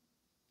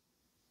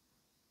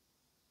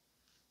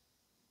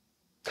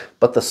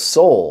 But the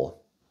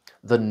soul,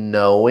 the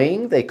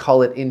knowing, they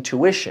call it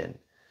intuition.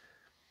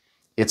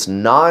 It's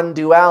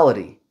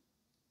non-duality.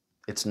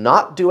 It's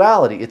not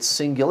duality, it's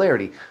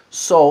singularity.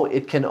 So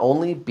it can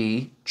only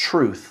be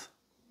truth.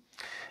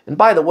 And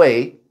by the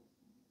way,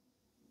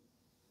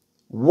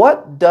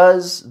 what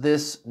does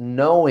this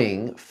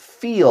knowing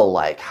feel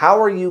like?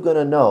 How are you going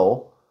to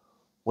know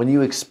when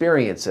you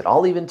experience it?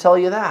 I'll even tell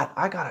you that.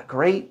 I got a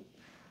great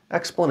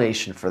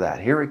explanation for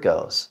that. Here it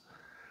goes.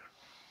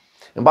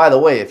 And by the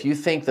way, if you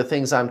think the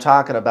things I'm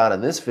talking about in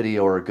this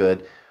video are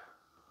good,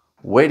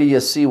 wait till you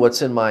see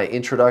what's in my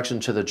introduction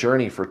to the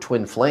journey for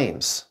twin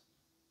flames,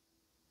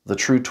 the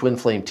true twin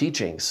flame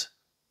teachings.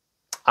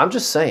 I'm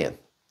just saying.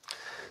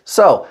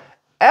 So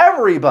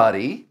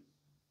everybody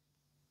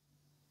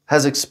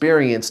has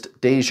experienced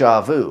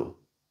deja vu,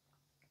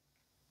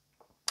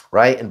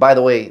 right? And by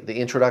the way, the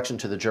introduction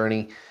to the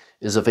journey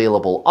is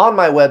available on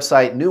my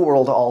website,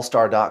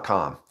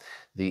 newworldallstar.com.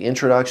 The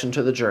introduction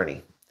to the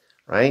journey,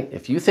 right?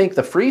 If you think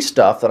the free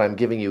stuff that I'm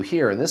giving you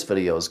here in this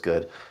video is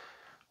good,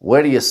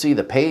 where do you see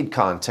the paid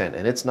content?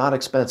 And it's not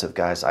expensive,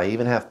 guys. I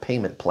even have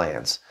payment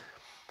plans.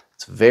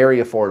 It's very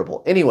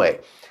affordable.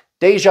 Anyway,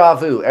 deja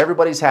vu,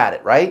 everybody's had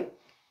it, right?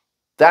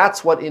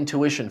 That's what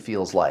intuition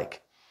feels like.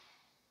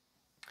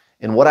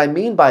 And what I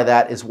mean by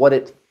that is what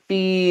it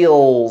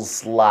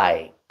feels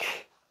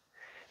like.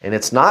 And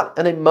it's not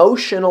an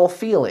emotional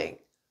feeling.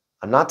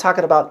 I'm not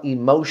talking about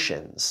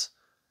emotions.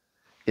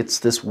 It's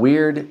this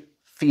weird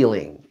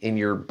feeling in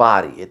your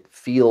body. It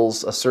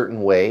feels a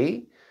certain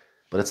way,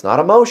 but it's not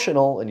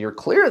emotional, and you're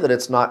clear that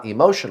it's not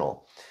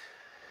emotional.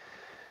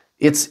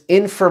 It's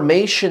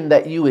information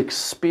that you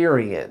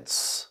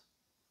experience.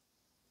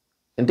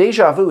 And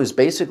deja vu is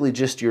basically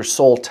just your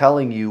soul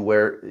telling you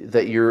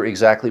that you're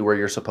exactly where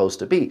you're supposed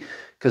to be.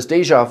 Because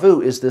deja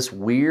vu is this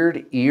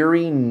weird,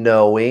 eerie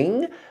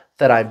knowing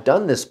that I've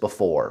done this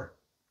before.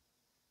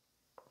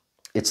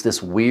 It's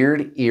this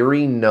weird,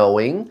 eerie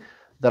knowing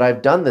that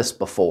I've done this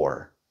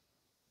before.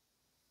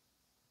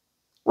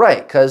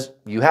 Right, because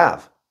you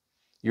have.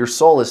 Your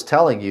soul is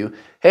telling you,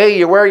 hey,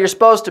 you're where you're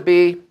supposed to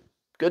be.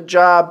 Good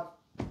job,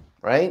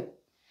 right?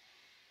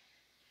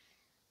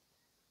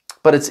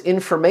 But it's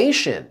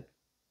information.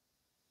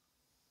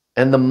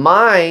 And the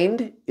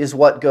mind is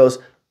what goes,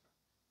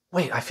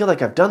 wait, I feel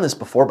like I've done this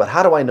before, but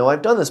how do I know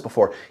I've done this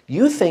before?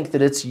 You think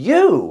that it's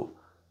you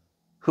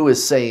who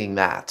is saying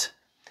that.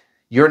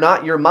 You're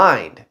not your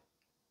mind.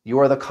 You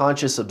are the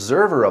conscious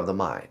observer of the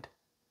mind.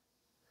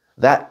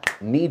 That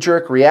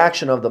knee-jerk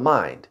reaction of the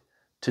mind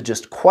to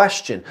just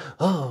question,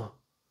 oh,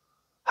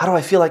 how do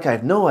I feel like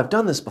I've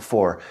done this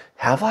before?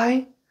 Have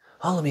I?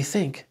 Oh, let me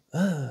think.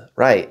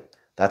 Right.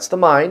 That's the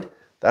mind.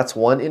 That's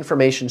one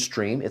information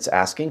stream. It's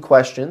asking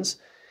questions.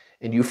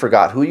 And you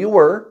forgot who you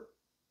were.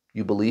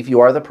 You believe you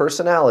are the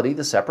personality,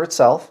 the separate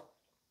self.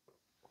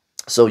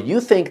 So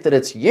you think that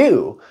it's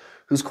you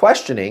who's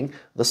questioning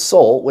the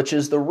soul, which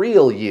is the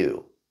real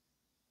you.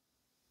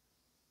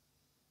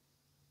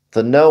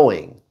 The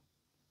knowing.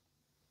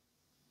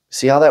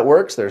 See how that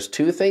works? There's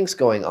two things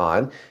going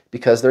on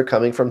because they're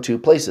coming from two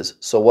places.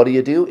 So what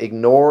do?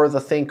 Ignore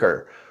the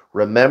thinker.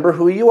 Remember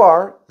who you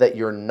are, that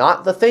you're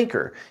not the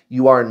thinker.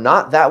 You are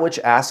not that which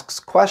asks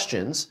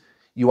questions.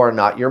 You are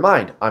not your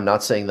mind. I'm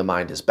not saying the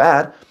mind is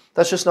bad.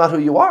 That's just not who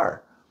you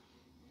are.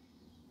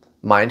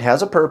 Mind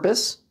has a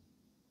purpose,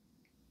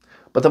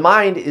 but the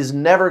mind is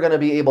never going to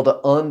be able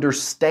to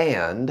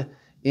understand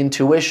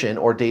intuition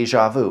or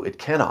deja vu. It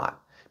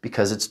cannot,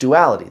 because it's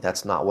duality.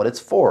 That's not what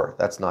it's for.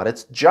 That's not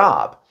its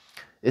job.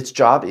 Its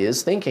job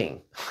is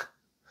thinking.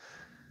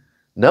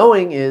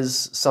 Knowing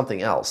is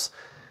something else.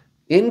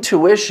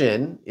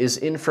 Intuition is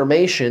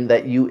information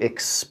that you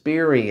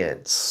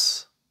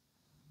experience.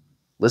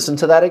 Listen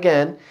to that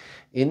again.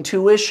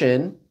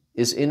 Intuition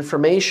is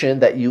information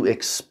that you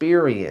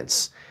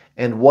experience.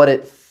 And what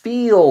it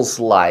feels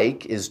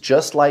like is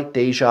just like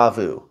deja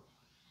vu.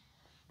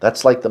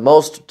 That's like the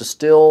most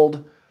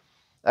distilled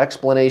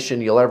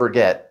explanation you'll ever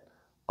get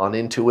on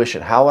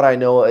intuition. How would I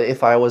know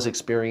if I was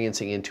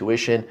experiencing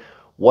intuition?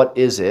 What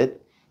is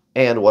it?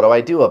 And what do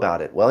I do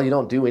about it? Well, you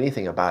don't do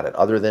anything about it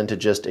other than to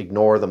just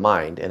ignore the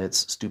mind and its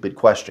stupid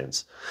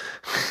questions.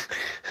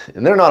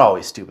 And they're not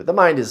always stupid. The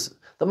mind is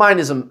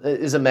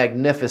a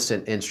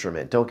magnificent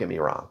instrument, don't get me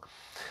wrong.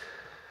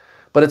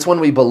 But it's when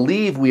we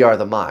believe we are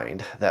the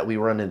mind that we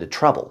run into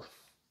trouble.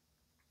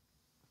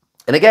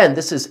 And again,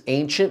 this is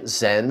ancient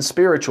Zen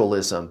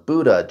spiritualism.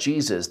 Buddha,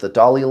 Jesus, the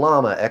Dalai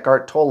Lama,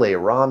 Eckhart Tolle,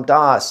 Ram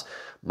Dass,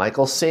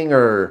 Michael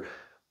Singer,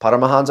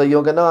 Paramahansa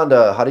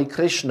Yogananda, Hare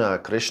Krishna,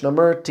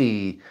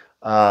 Krishnamurti,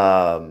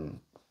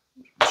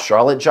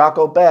 Charlotte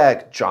Jocko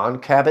Beck,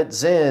 John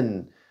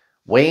Kabat-Zinn,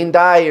 Wayne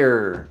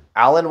Dyer,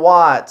 Alan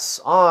Watts,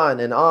 on.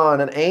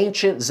 An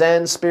ancient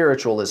Zen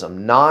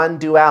spiritualism,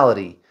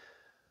 non-duality.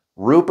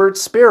 Rupert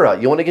Spira,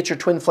 you want to get your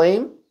twin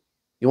flame?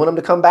 You want him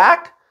to come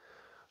back?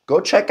 Go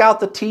check out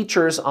the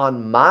teachers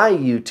on my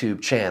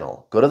YouTube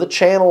channel. Go to the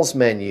channels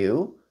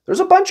menu. There's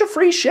a bunch of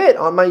free shit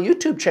on my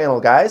YouTube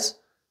channel, guys.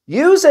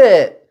 Use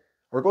it.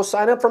 Or go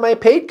sign up for my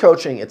paid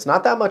coaching. It's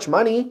not that much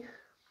money.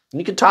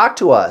 You can talk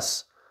to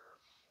us.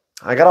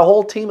 I got a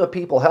whole team of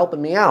people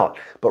helping me out.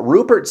 But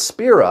Rupert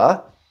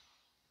Spira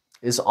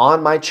is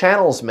on my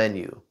channels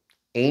menu.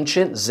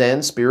 Ancient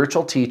Zen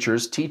spiritual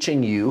teachers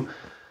teaching you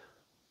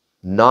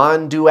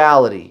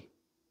non-duality.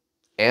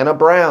 Anna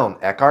Brown,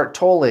 Eckhart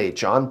Tolle,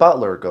 John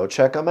Butler, go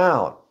check them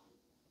out.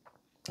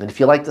 And if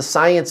you like the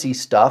sciencey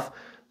stuff,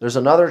 there's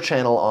another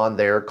channel on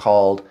there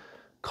called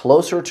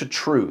Closer to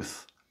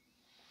Truth.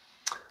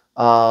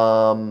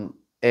 And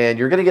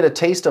you're going to get a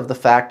taste of the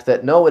fact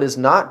that no, it is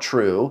not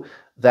true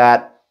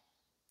that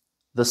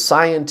the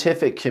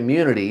scientific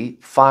community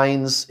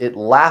finds it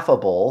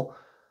laughable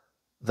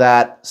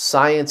that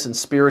science and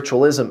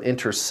spiritualism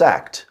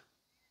intersect.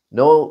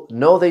 No,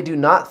 they do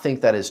not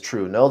think that is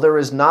true. No, there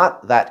is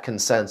not that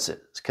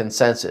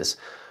consensus.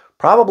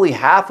 Probably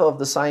half of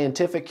the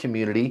scientific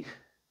community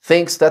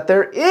thinks that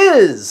there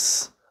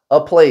is a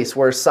place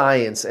where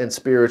science and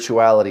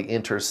spirituality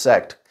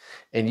intersect.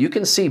 And you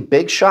can see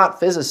big shot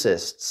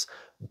physicists,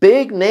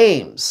 big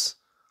names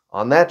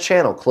on that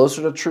channel,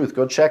 Closer to Truth.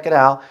 Go check it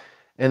out.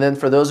 And then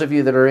for those of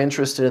you that are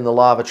interested in the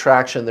law of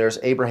attraction, there's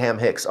Abraham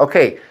Hicks.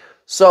 Okay,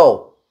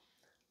 so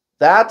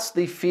that's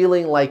the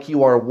feeling like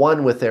you are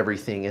one with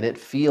everything, and it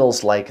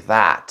feels like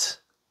that.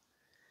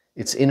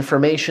 It's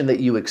information that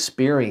you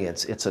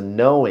experience. It's a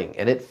knowing,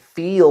 and it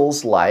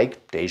feels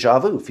like deja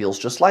vu, feels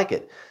just like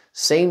it.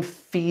 Same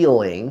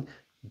feeling,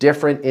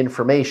 different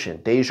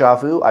information. Deja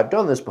vu, I've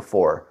done this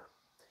before.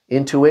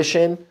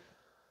 Intuition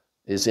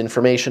is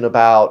information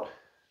about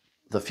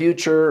the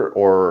future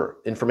or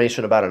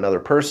information about another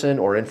person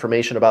or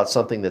information about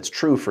something that's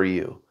true for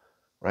you,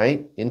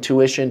 right?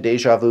 Intuition,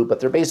 deja vu, but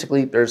they're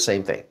the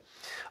same thing.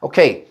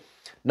 Okay,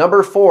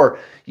 number 4,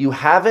 you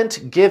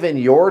haven't given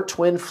your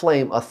twin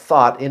flame a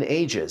thought in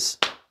ages.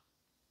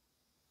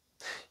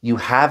 You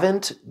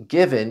haven't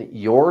given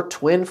your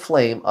twin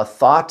flame a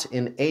thought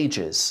in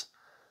ages.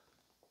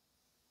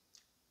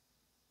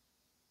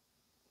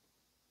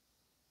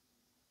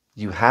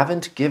 You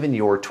haven't given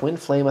your twin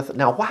flame a thought.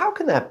 Now, how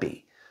can that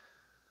be?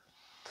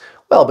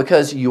 Well,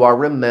 because you are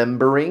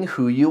remembering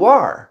who you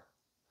are.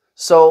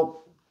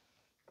 So,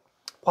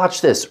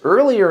 watch this.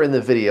 Earlier in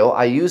the video,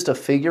 I used a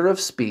figure of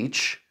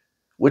speech,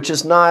 which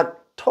is not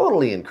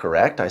totally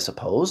incorrect, I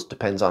suppose.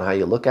 Depends on how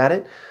you look at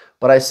it.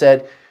 But I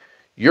said,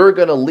 you're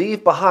going to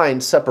leave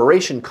behind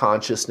separation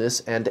consciousness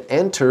and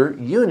enter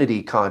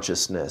unity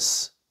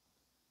consciousness.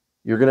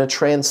 You're going to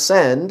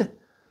transcend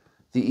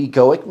the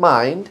egoic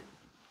mind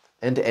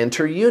and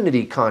enter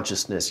unity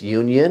consciousness.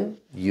 Union,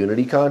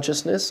 unity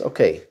consciousness.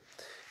 Okay,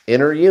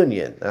 inner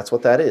union. That's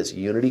what that is,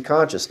 unity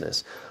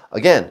consciousness.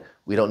 Again,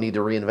 we don't need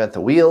to reinvent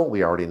the wheel.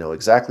 We already know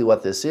exactly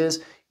what this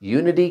is.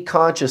 Unity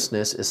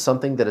consciousness is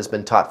something that has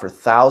been taught for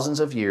thousands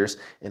of years,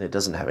 and it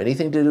doesn't have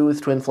anything to do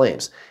with twin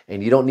flames.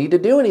 And you don't need to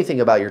do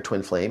anything about your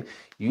twin flame.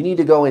 You need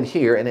to go in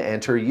here and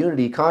enter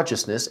unity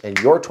consciousness, and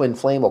your twin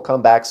flame will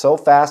come back so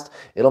fast,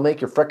 it'll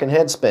make your frickin'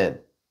 head spin.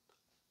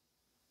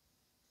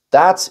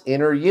 That's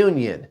inner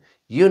union,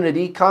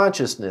 unity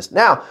consciousness.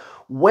 Now,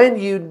 when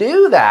you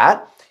do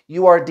that,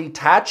 you are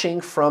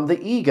detaching from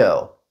the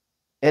ego.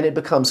 And it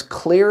becomes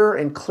clearer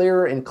and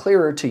clearer and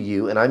clearer to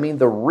you, and I mean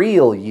the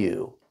real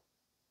you.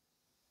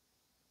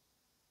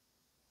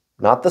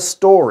 Not the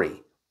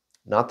story,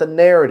 not the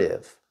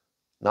narrative,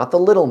 not the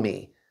little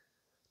me,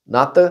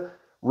 not the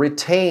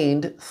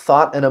retained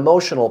thought and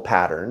emotional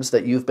patterns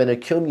that you've been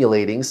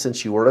accumulating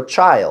since you were a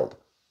child.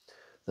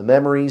 The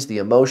memories, the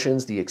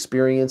emotions, the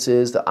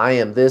experiences, the I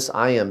am this,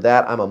 I am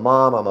that, I'm a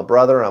mom, I'm a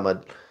brother, I'm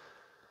a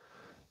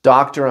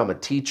doctor, I'm a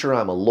teacher,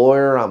 I'm a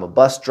lawyer, I'm a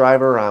bus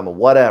driver, I'm a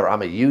whatever,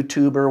 I'm a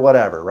YouTuber,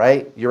 whatever,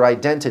 right? Your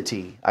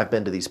identity. I've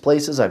been to these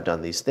places, I've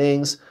done these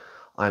things,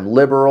 I'm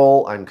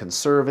liberal, I'm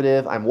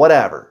conservative, I'm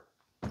whatever.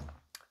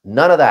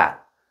 None of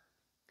that.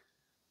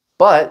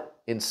 But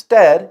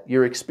instead,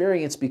 your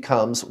experience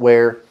becomes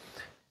where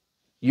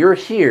you're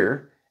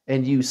here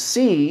and you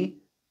see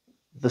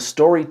the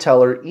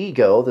storyteller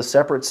ego, the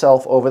separate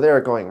self over there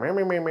going, meh,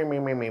 meh, meh, meh, meh,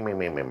 meh, meh,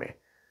 meh, meh, meh.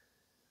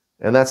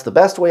 And that's the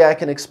best way I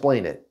can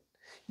explain it.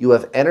 You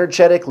have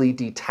energetically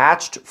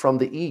detached from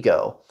the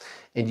ego,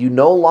 and you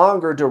no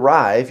longer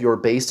derive your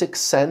basic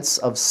sense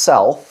of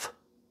self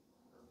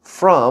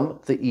from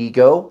the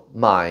ego,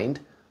 mind,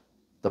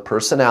 the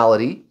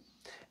personality.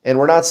 And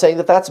we're not saying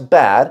that that's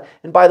bad.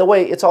 And by the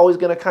way, it's always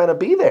going to kind of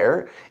be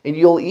there. And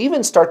you'll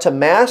even start to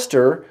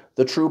master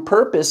the true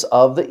purpose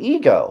of the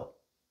ego.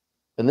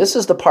 And this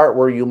is the part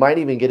where you might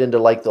even get into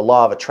like the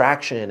law of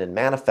attraction and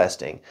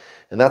manifesting.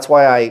 And that's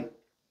why I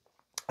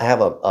have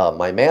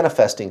my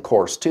manifesting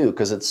course too,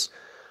 because it's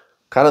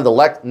kind of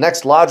the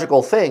next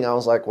logical thing. I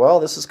was like, well,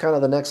 this is kind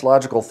of the next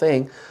logical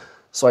thing.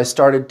 So I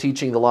started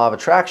teaching the law of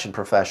attraction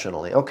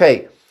professionally.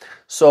 Okay,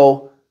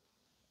 so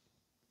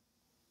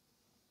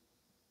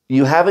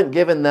you haven't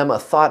given them a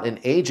thought in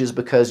ages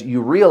because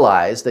you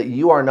realize that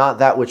you are not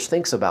that which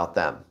thinks about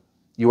them.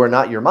 You are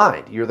not your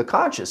mind. You're the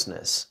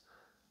consciousness.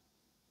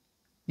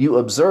 You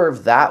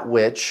observe that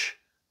which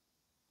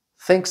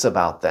thinks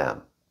about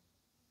them.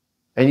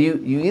 And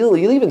you'll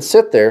even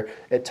sit there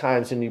at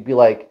times and you'd be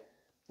like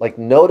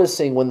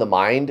noticing when the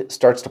mind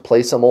starts to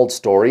play some old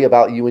story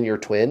about you and your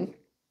twin.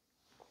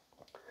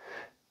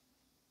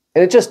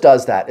 And it just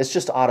does that. It's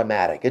just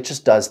automatic. It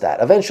just does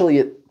that. Eventually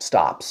it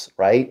stops,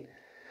 right?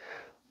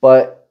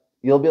 But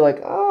you'll be like,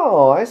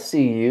 oh, I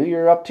see you.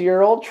 You're up to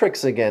your old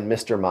tricks again,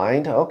 Mr.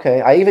 Mind. Okay.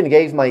 I even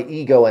gave my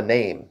ego a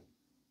name,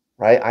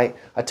 right?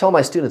 I tell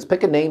my students,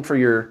 pick a name for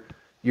your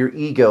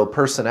ego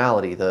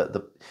personality,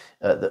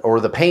 or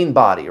the pain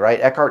body,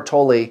 right? Eckhart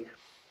Tolle,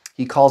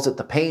 he calls it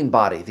the pain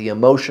body, the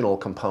emotional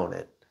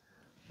component,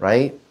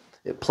 right?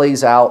 It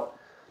plays out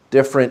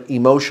different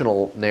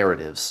emotional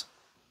narratives.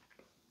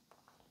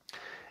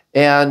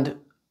 And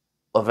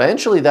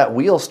eventually that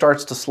wheel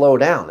starts to slow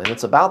down. And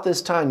it's about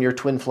this time your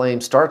twin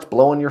flame starts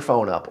blowing your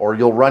phone up, or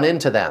you'll run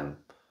into them.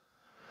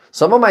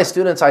 Some of my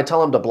students, I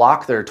tell them to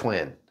block their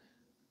twin.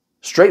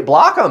 Straight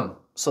block them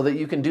so that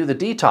you can do the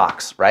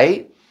detox,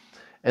 right?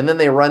 And then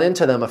they run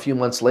into them a few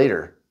months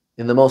later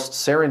in the most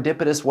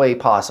serendipitous way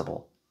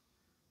possible.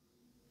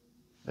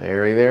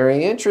 Very,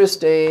 very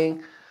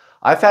interesting.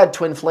 I've had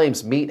twin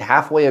flames meet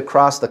halfway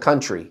across the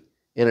country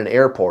in an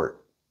airport.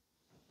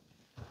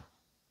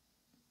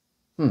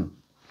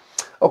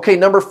 Okay,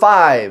 number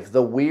 5,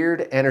 the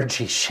weird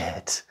energy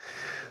shit.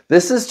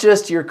 This is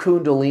just your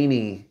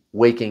Kundalini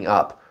waking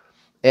up.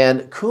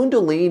 And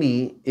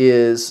Kundalini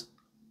is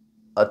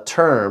a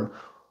term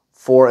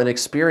for an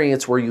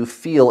experience where you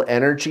feel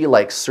energy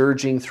like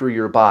surging through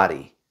your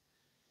body.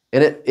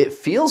 And it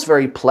feels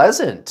very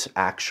pleasant,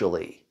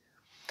 actually.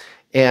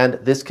 And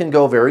this can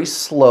go very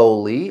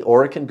slowly,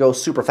 or it can go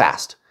super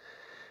fast.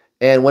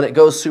 And when it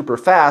goes super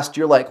fast,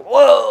 you're like,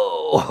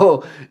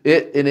 whoa!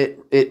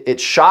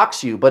 It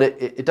shocks you, but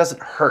it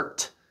doesn't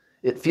hurt.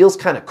 It feels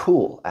kind of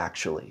cool,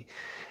 actually.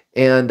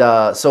 And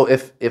so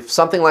if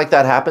something like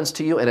that happens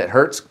to you and it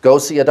hurts, go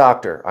see a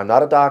doctor. I'm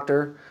not a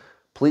doctor.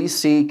 Please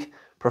seek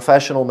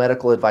professional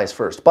medical advice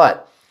first.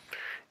 But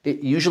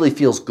it usually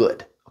feels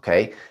good,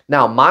 okay?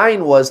 Now,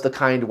 mine was the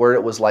kind where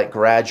it was like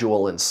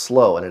gradual and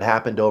slow, and it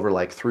happened over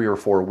like 3 or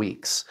 4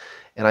 weeks.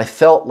 And I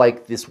felt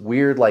like this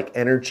weird like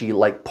energy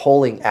like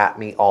pulling at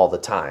me all the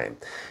time.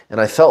 And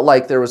I felt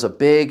like there was a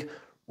big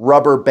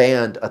rubber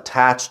band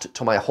attached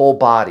to my whole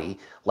body,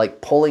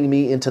 like pulling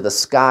me into the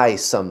sky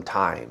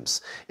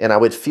sometimes. And I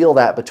would feel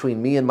that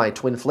between me and my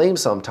twin flame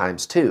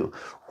sometimes too.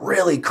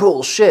 Really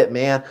cool shit,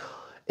 man.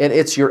 And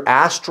it's your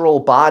astral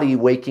body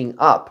waking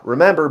up.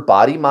 Remember,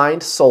 body,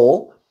 mind,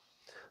 soul.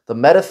 The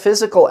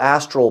metaphysical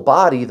astral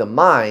body, the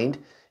mind,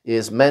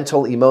 is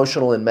mental,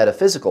 emotional, and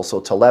metaphysical.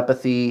 So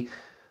telepathy,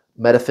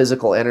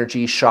 metaphysical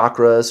energy,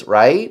 chakras,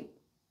 right?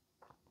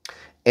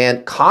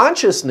 And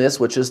consciousness,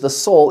 which is the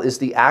soul, is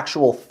the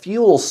actual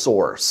fuel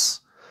source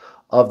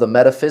of the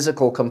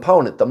metaphysical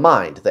component, the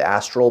mind, the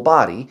astral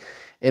body.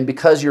 And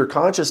because your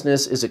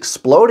consciousness is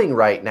exploding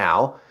right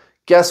now,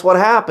 guess what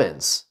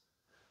happens?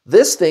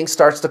 This thing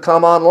starts to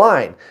come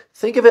online.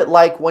 Think of it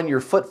like when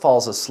your foot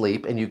falls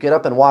asleep and you get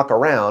up and walk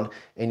around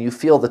and you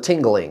feel the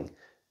tingling.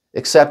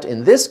 Except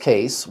in this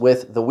case,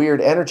 with the weird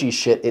energy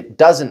shit, it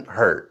doesn't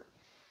hurt.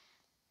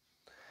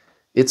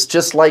 It's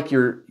just like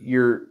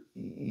your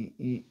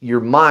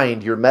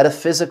mind, your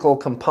metaphysical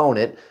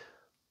component,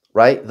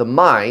 right? The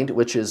mind,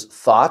 which is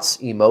thoughts,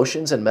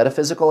 emotions, and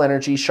metaphysical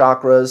energy,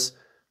 chakras,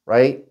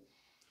 right?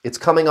 It's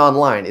coming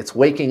online. It's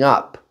waking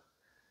up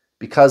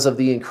because of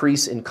the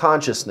increase in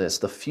consciousness.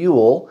 The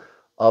fuel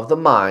of the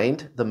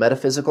mind, the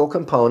metaphysical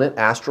component,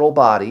 astral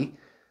body,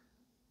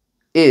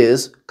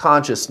 is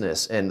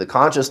consciousness. And the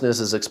consciousness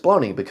is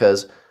exploding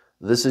because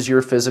this is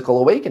your physical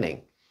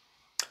awakening.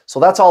 So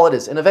that's all it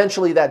is. And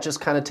eventually that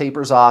just kind of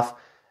tapers off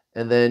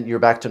and then you're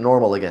back to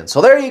normal again. So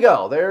there you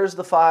go. There's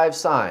the 5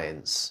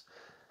 signs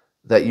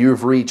that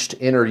you've reached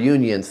inner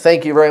union.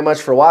 Thank you very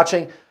much for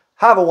watching.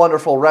 Have a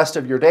wonderful rest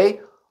of your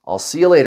day. I'll see you later.